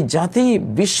করলে এই জাতি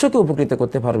বিশ্বকে উপকৃত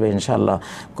করতে পারবে ইনশাআল্লাহ,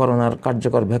 করোনার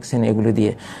কার্যকর ভ্যাকসিন এগুলি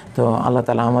দিয়ে। তো আল্লাহ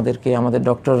তাআলা আমাদেরকে, আমাদের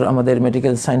ডক্টর, আমাদের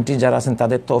মেডিকেল সায়েন্টিস্ট যারা আছেন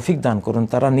তাদের তৌফিক দান করুন,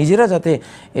 তারা নিজেরা যাতে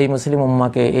এই মুসলিম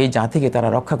উম্মাকে, এই জাতিকে তারা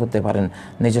রক্ষা করতে পারেন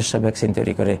নিজস্ব ভ্যাকসিন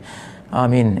তৈরি করে।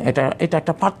 আমিন। এটা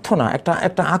একটা প্রার্থনা,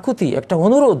 একটা আকুতি, একটা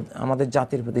অনুরোধ আমাদের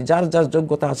জাতির প্রতি। যার যার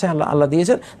যোগ্যতা আছে আল্লাহ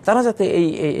দিয়েছেন, তারা যাতে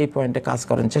এই পয়েন্টে কাজ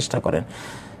করেন, চেষ্টা করেন।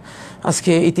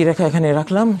 আজকে ইতিরেখা এখানে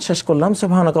রাখলাম, শেষ করলাম।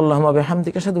 সুবহানাকাল্লাহুম্মা ওয়া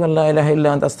বিহামদিকা আশহাদু আল্লা ইলাহা ইল্লা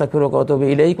আনতা আস্তাগফিরুকা ওয়া আতুবু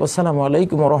ইলাইক। ওয়াসসালামু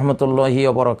আলাইকুম ওয়া রাহমাতুল্লাহি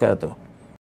ওয়া বারাকাতুহু।